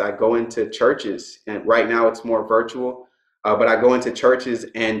well is I go into churches, and right now it's more virtual, but I go into churches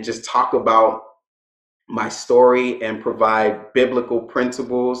and just talk about my story and provide biblical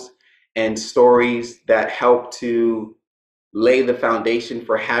principles and stories that help to lay the foundation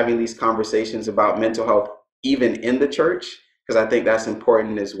for having these conversations about mental health, even in the church, because I think that's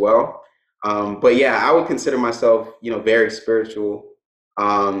important as well. But yeah, I would consider myself, very spiritual,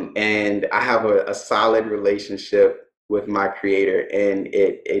 and I have a solid relationship with my Creator, and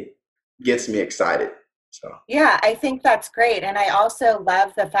it gets me excited. So Yeah, I think that's great. And I also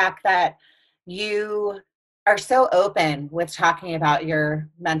love the fact that you are so open with talking about your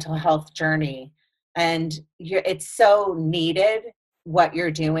mental health journey. And it's so needed what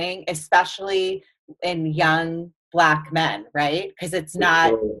you're doing, especially in young Black men, right? Because it's for not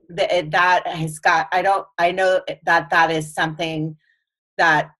sure. that has got, I know that that is something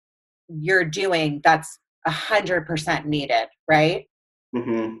that you're doing that's 100% needed, right?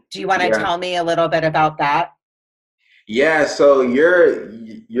 Hmm. Do you want to Yeah. tell me a little bit about that? Yeah, so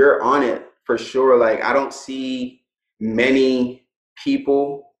you're on it for sure. Like, I don't see many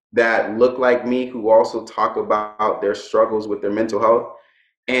people that look like me who also talk about their struggles with their mental health.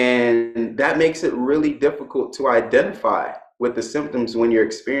 And that makes it really difficult to identify with the symptoms when you're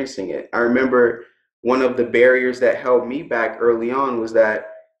experiencing it. I remember one of the barriers that held me back early on was that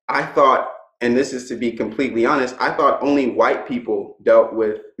I thought, and this is to be completely honest, I thought only white people dealt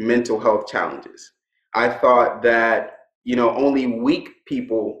with mental health challenges. I thought that, only weak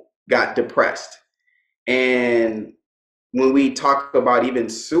people got depressed. And when we talk about even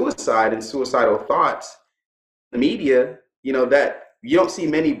suicide and suicidal thoughts, the media, that you don't see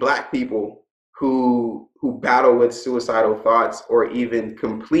many Black people who battle with suicidal thoughts or even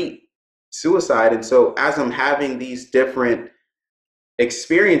complete suicide. And so as I'm having these different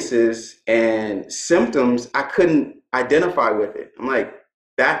experiences and symptoms, I couldn't identify with it. I'm like,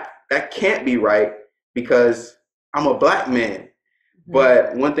 that can't be right, because I'm a Black man. Mhm.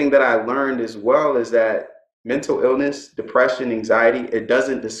 But one thing that I learned as well is that mental illness, depression, anxiety, it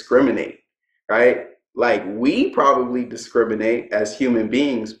doesn't discriminate, right? Like, we probably discriminate as human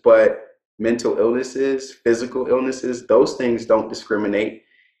beings, but mental illnesses, physical illnesses, those things don't discriminate.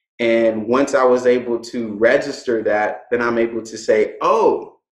 And once I was able to register that, then I'm able to say,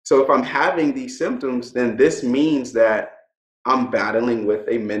 oh, so if I'm having these symptoms, then this means that I'm battling with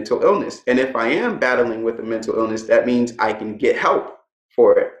a mental illness. And if I am battling with a mental illness, that means I can get help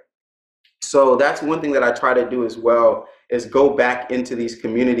for it. So that's one thing that I try to do as well, is go back into these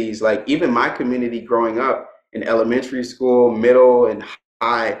communities. Like, even my community growing up in elementary school, middle, and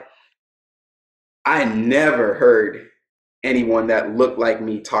high, I never heard anyone that looked like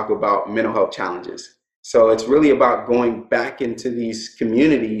me talk about mental health challenges. So it's really about going back into these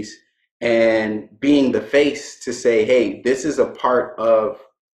communities and being the face to say, hey, this is a part of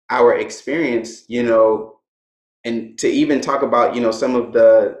our experience, and to even talk about, some of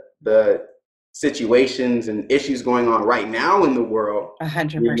the situations and issues going on right now in the world,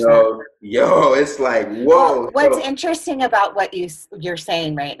 100%. it's like, Well, whoa. what's So, interesting about what you're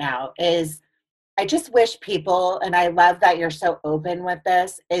saying right now is I just wish people, and I love that you're so open with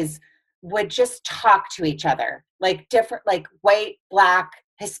this, is would just talk to each other, like different, like white, Black,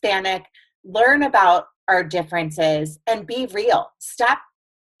 Hispanic, learn about our differences and be real. Stop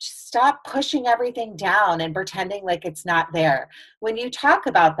pushing everything down and pretending like it's not there. When you talk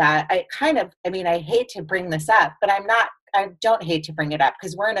about that, I hate to bring this up, but I don't hate to bring it up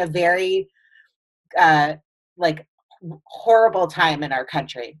because we're in a very uh, like horrible time in our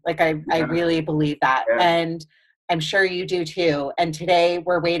country. Like I yeah, really believe that. yeah. And I'm sure you do too. And today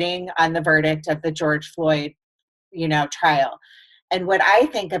we're waiting on the verdict of the George Floyd, trial. And what I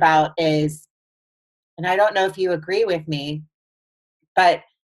think about is, and I don't know if you agree with me, but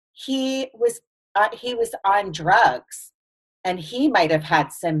he was on drugs and he might have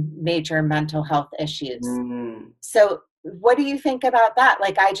had some major mental health issues. Mm. So what do you think about that?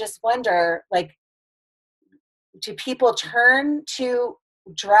 Like, I just wonder, like, do people turn to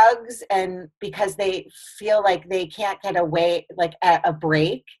drugs, and because they feel like they can't get away, like a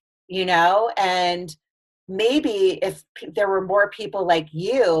break, and maybe if there were more people like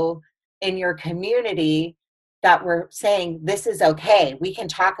you in your community that were saying, this is okay, we can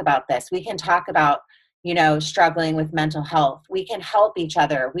talk about this, we can talk about struggling with mental health, we can help each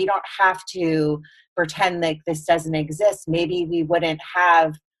other, we don't have to pretend like this doesn't exist, maybe we wouldn't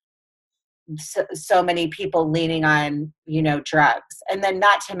have so many people leaning on drugs. And then,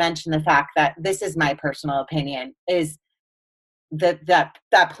 not to mention the fact that, this is my personal opinion, is that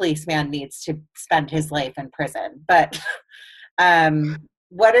policeman needs to spend his life in prison. But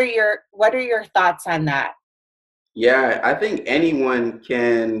what are your thoughts on that? Yeah, I think anyone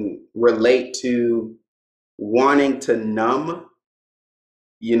can relate to wanting to numb,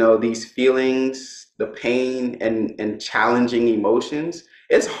 these feelings, the pain and challenging emotions.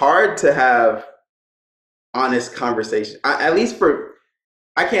 It's hard to have honest conversation. At least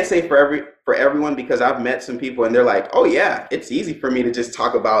I can't say for everyone, because I've met some people and they're like, oh yeah, it's easy for me to just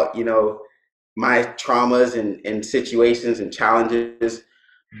talk about, my traumas and situations and challenges.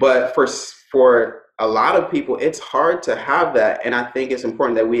 But for a lot of people, it's hard to have that. And I think it's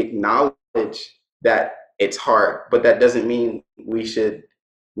important that we acknowledge that it's hard, but that doesn't mean we should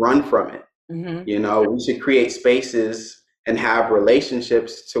run from it. Mm-hmm. We should create spaces and have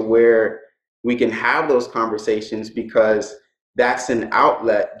relationships to where we can have those conversations, because that's an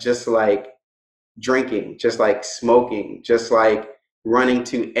outlet, just like drinking, just like smoking, just like running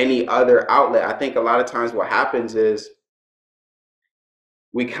to any other outlet. I think a lot of times what happens is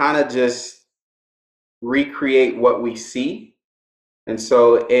we kind of just recreate what we see. And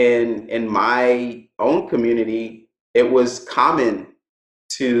so in my own community, it was common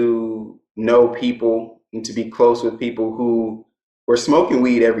to know people and to be close with people who were smoking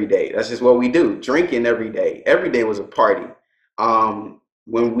weed every day. That's just what we do. Drinking every day. Every day was a party.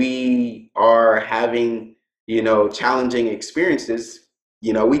 When we are having, challenging experiences,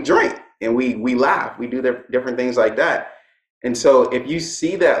 we drink and we laugh. We do different things like that. And so if you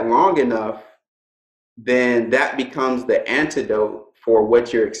see that long enough, then that becomes the antidote for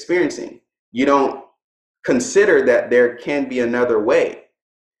what you're experiencing. You don't consider that there can be another way.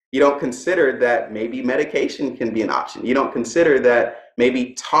 You don't consider that maybe medication can be an option. You don't consider that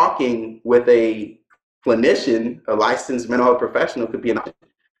maybe talking with a clinician, a licensed mental health professional, could be an option.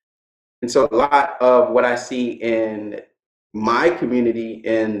 And so a lot of what I see in my community,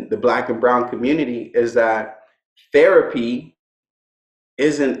 in the Black and Brown community, is that therapy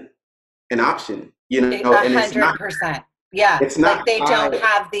isn't an option, and it's not. 100%. Yeah. It's Like not they don't high.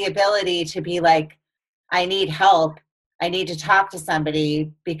 have the ability to be like, I need help, I need to talk to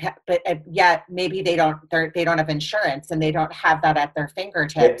somebody, because, but yet maybe they don't have insurance and they don't have that at their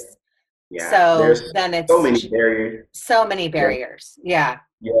fingertips. Yeah, So there's then so it's many barriers. so many Yeah, barriers. Yeah.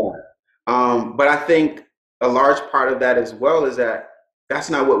 yeah. But I think a large part of that as well is that that's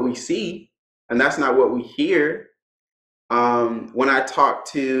not what we see and that's not what we hear. When I talk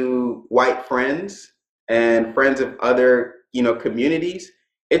to white friends and friends of other, communities,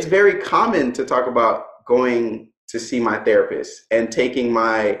 it's very common to talk about going to see my therapist and taking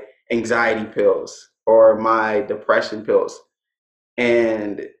my anxiety pills or my depression pills.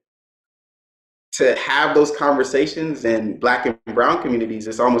 And to have those conversations in Black and Brown communities,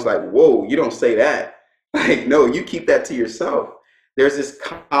 it's almost like, whoa, you don't say that. Like, no, you keep that to yourself. There's this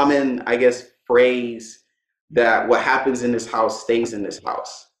common, I guess, phrase that what happens in this house stays in this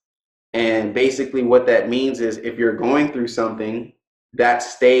house. And basically what that means is, if you're going through something, that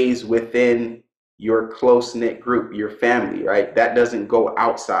stays within your close-knit group, your family, right? That doesn't go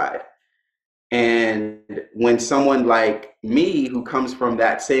outside. And when someone like me, who comes from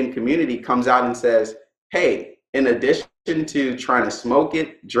that same community, comes out and says, hey, in addition to trying to smoke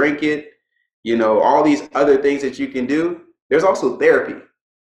it, drink it, all these other things that you can do, there's also therapy,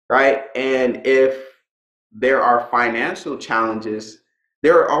 right? And if there are financial challenges,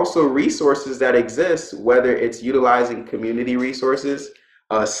 there are also resources that exist, whether it's utilizing community resources,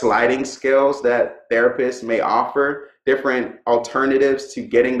 sliding scales that therapists may offer, different alternatives to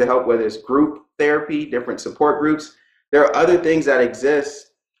getting the help, whether it's group therapy, different support groups. There are other things that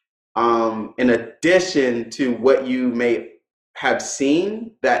exist in addition to what you may have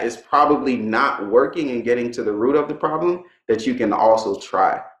seen that is probably not working and getting to the root of the problem, that you can also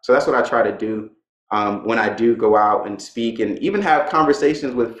try. So that's what I try to do when I do go out and speak and even have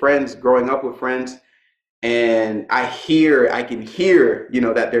conversations with friends, growing up with friends. And I can hear,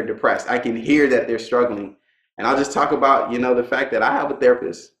 that they're depressed. I can hear that they're struggling. And I'll just talk about, the fact that I have a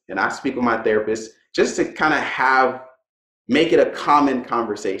therapist and I speak with my therapist, just to kind of make it a common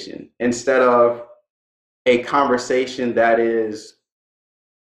conversation instead of a conversation that is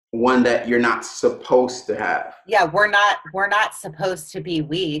one that you're not supposed to have. Yeah, we're not supposed to be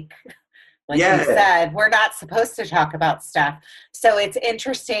weak. Like Yeah. you said, we're not supposed to talk about stuff. So it's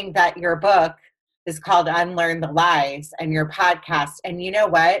interesting that your book is called Unlearn the Lies and your podcast. And you know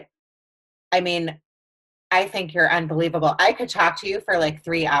what? I mean, I think you're unbelievable. I could talk to you for like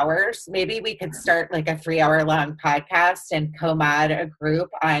 3 hours. Maybe we could start like a 3-hour long podcast and co-mod a group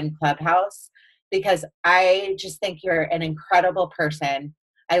on Clubhouse, because I just think you're an incredible person.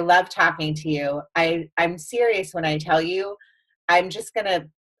 I love talking to you. I'm serious when I tell you, I'm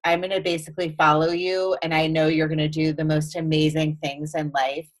going to basically follow you, and I know you're going to do the most amazing things in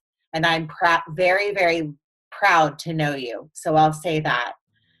life. And I'm very, very proud to know you. So I'll say that.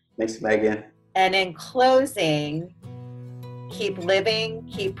 Thanks, Megan. And in closing, keep living,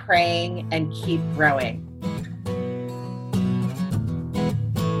 keep praying, and keep growing.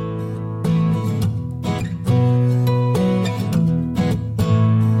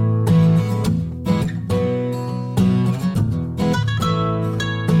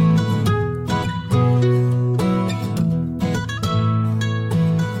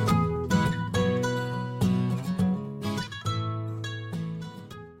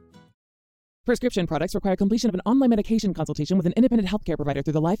 Prescription products require completion of an online medication consultation with an independent healthcare provider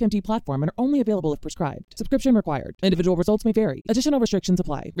through the LifeMD platform and are only available if prescribed. Subscription required. Individual results may vary. Additional restrictions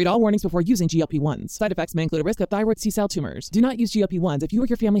apply. Read all warnings before using GLP-1s. Side effects may include a risk of thyroid C-cell tumors. Do not use GLP-1s if you or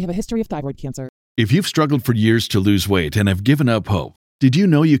your family have a history of thyroid cancer. If you've struggled for years to lose weight and have given up hope, did you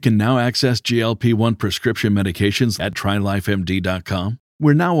know you can now access GLP-1 prescription medications at TryLifeMD.com?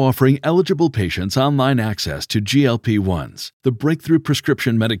 We're now offering eligible patients online access to GLP-1s, the breakthrough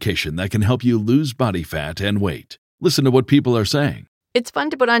prescription medication that can help you lose body fat and weight. Listen to what people are saying. It's fun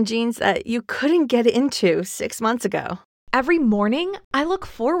to put on jeans that you couldn't get into 6 months ago. Every morning, I look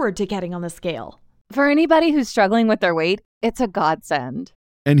forward to getting on the scale. For anybody who's struggling with their weight, it's a godsend.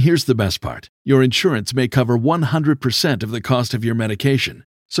 And here's the best part. Your insurance may cover 100% of the cost of your medication.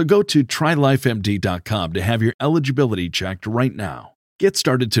 So go to TryLifeMD.com to have your eligibility checked right now. Get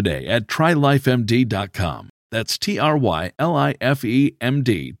started today at TryLifeMD.com. That's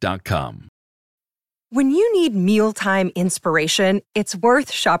TryLifeMD.com. When you need mealtime inspiration, it's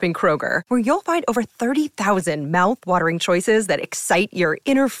worth shopping Kroger, where you'll find over 30,000 mouth-watering choices that excite your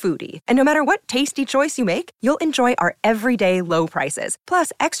inner foodie. And no matter what tasty choice you make, you'll enjoy our everyday low prices,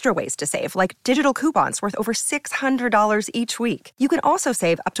 plus extra ways to save, like digital coupons worth over $600 each week. You can also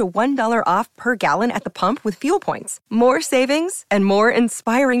save up to $1 off per gallon at the pump with fuel points. More savings and more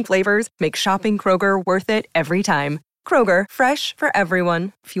inspiring flavors make shopping Kroger worth it every time. Kroger, fresh for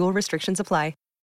everyone. Fuel restrictions apply.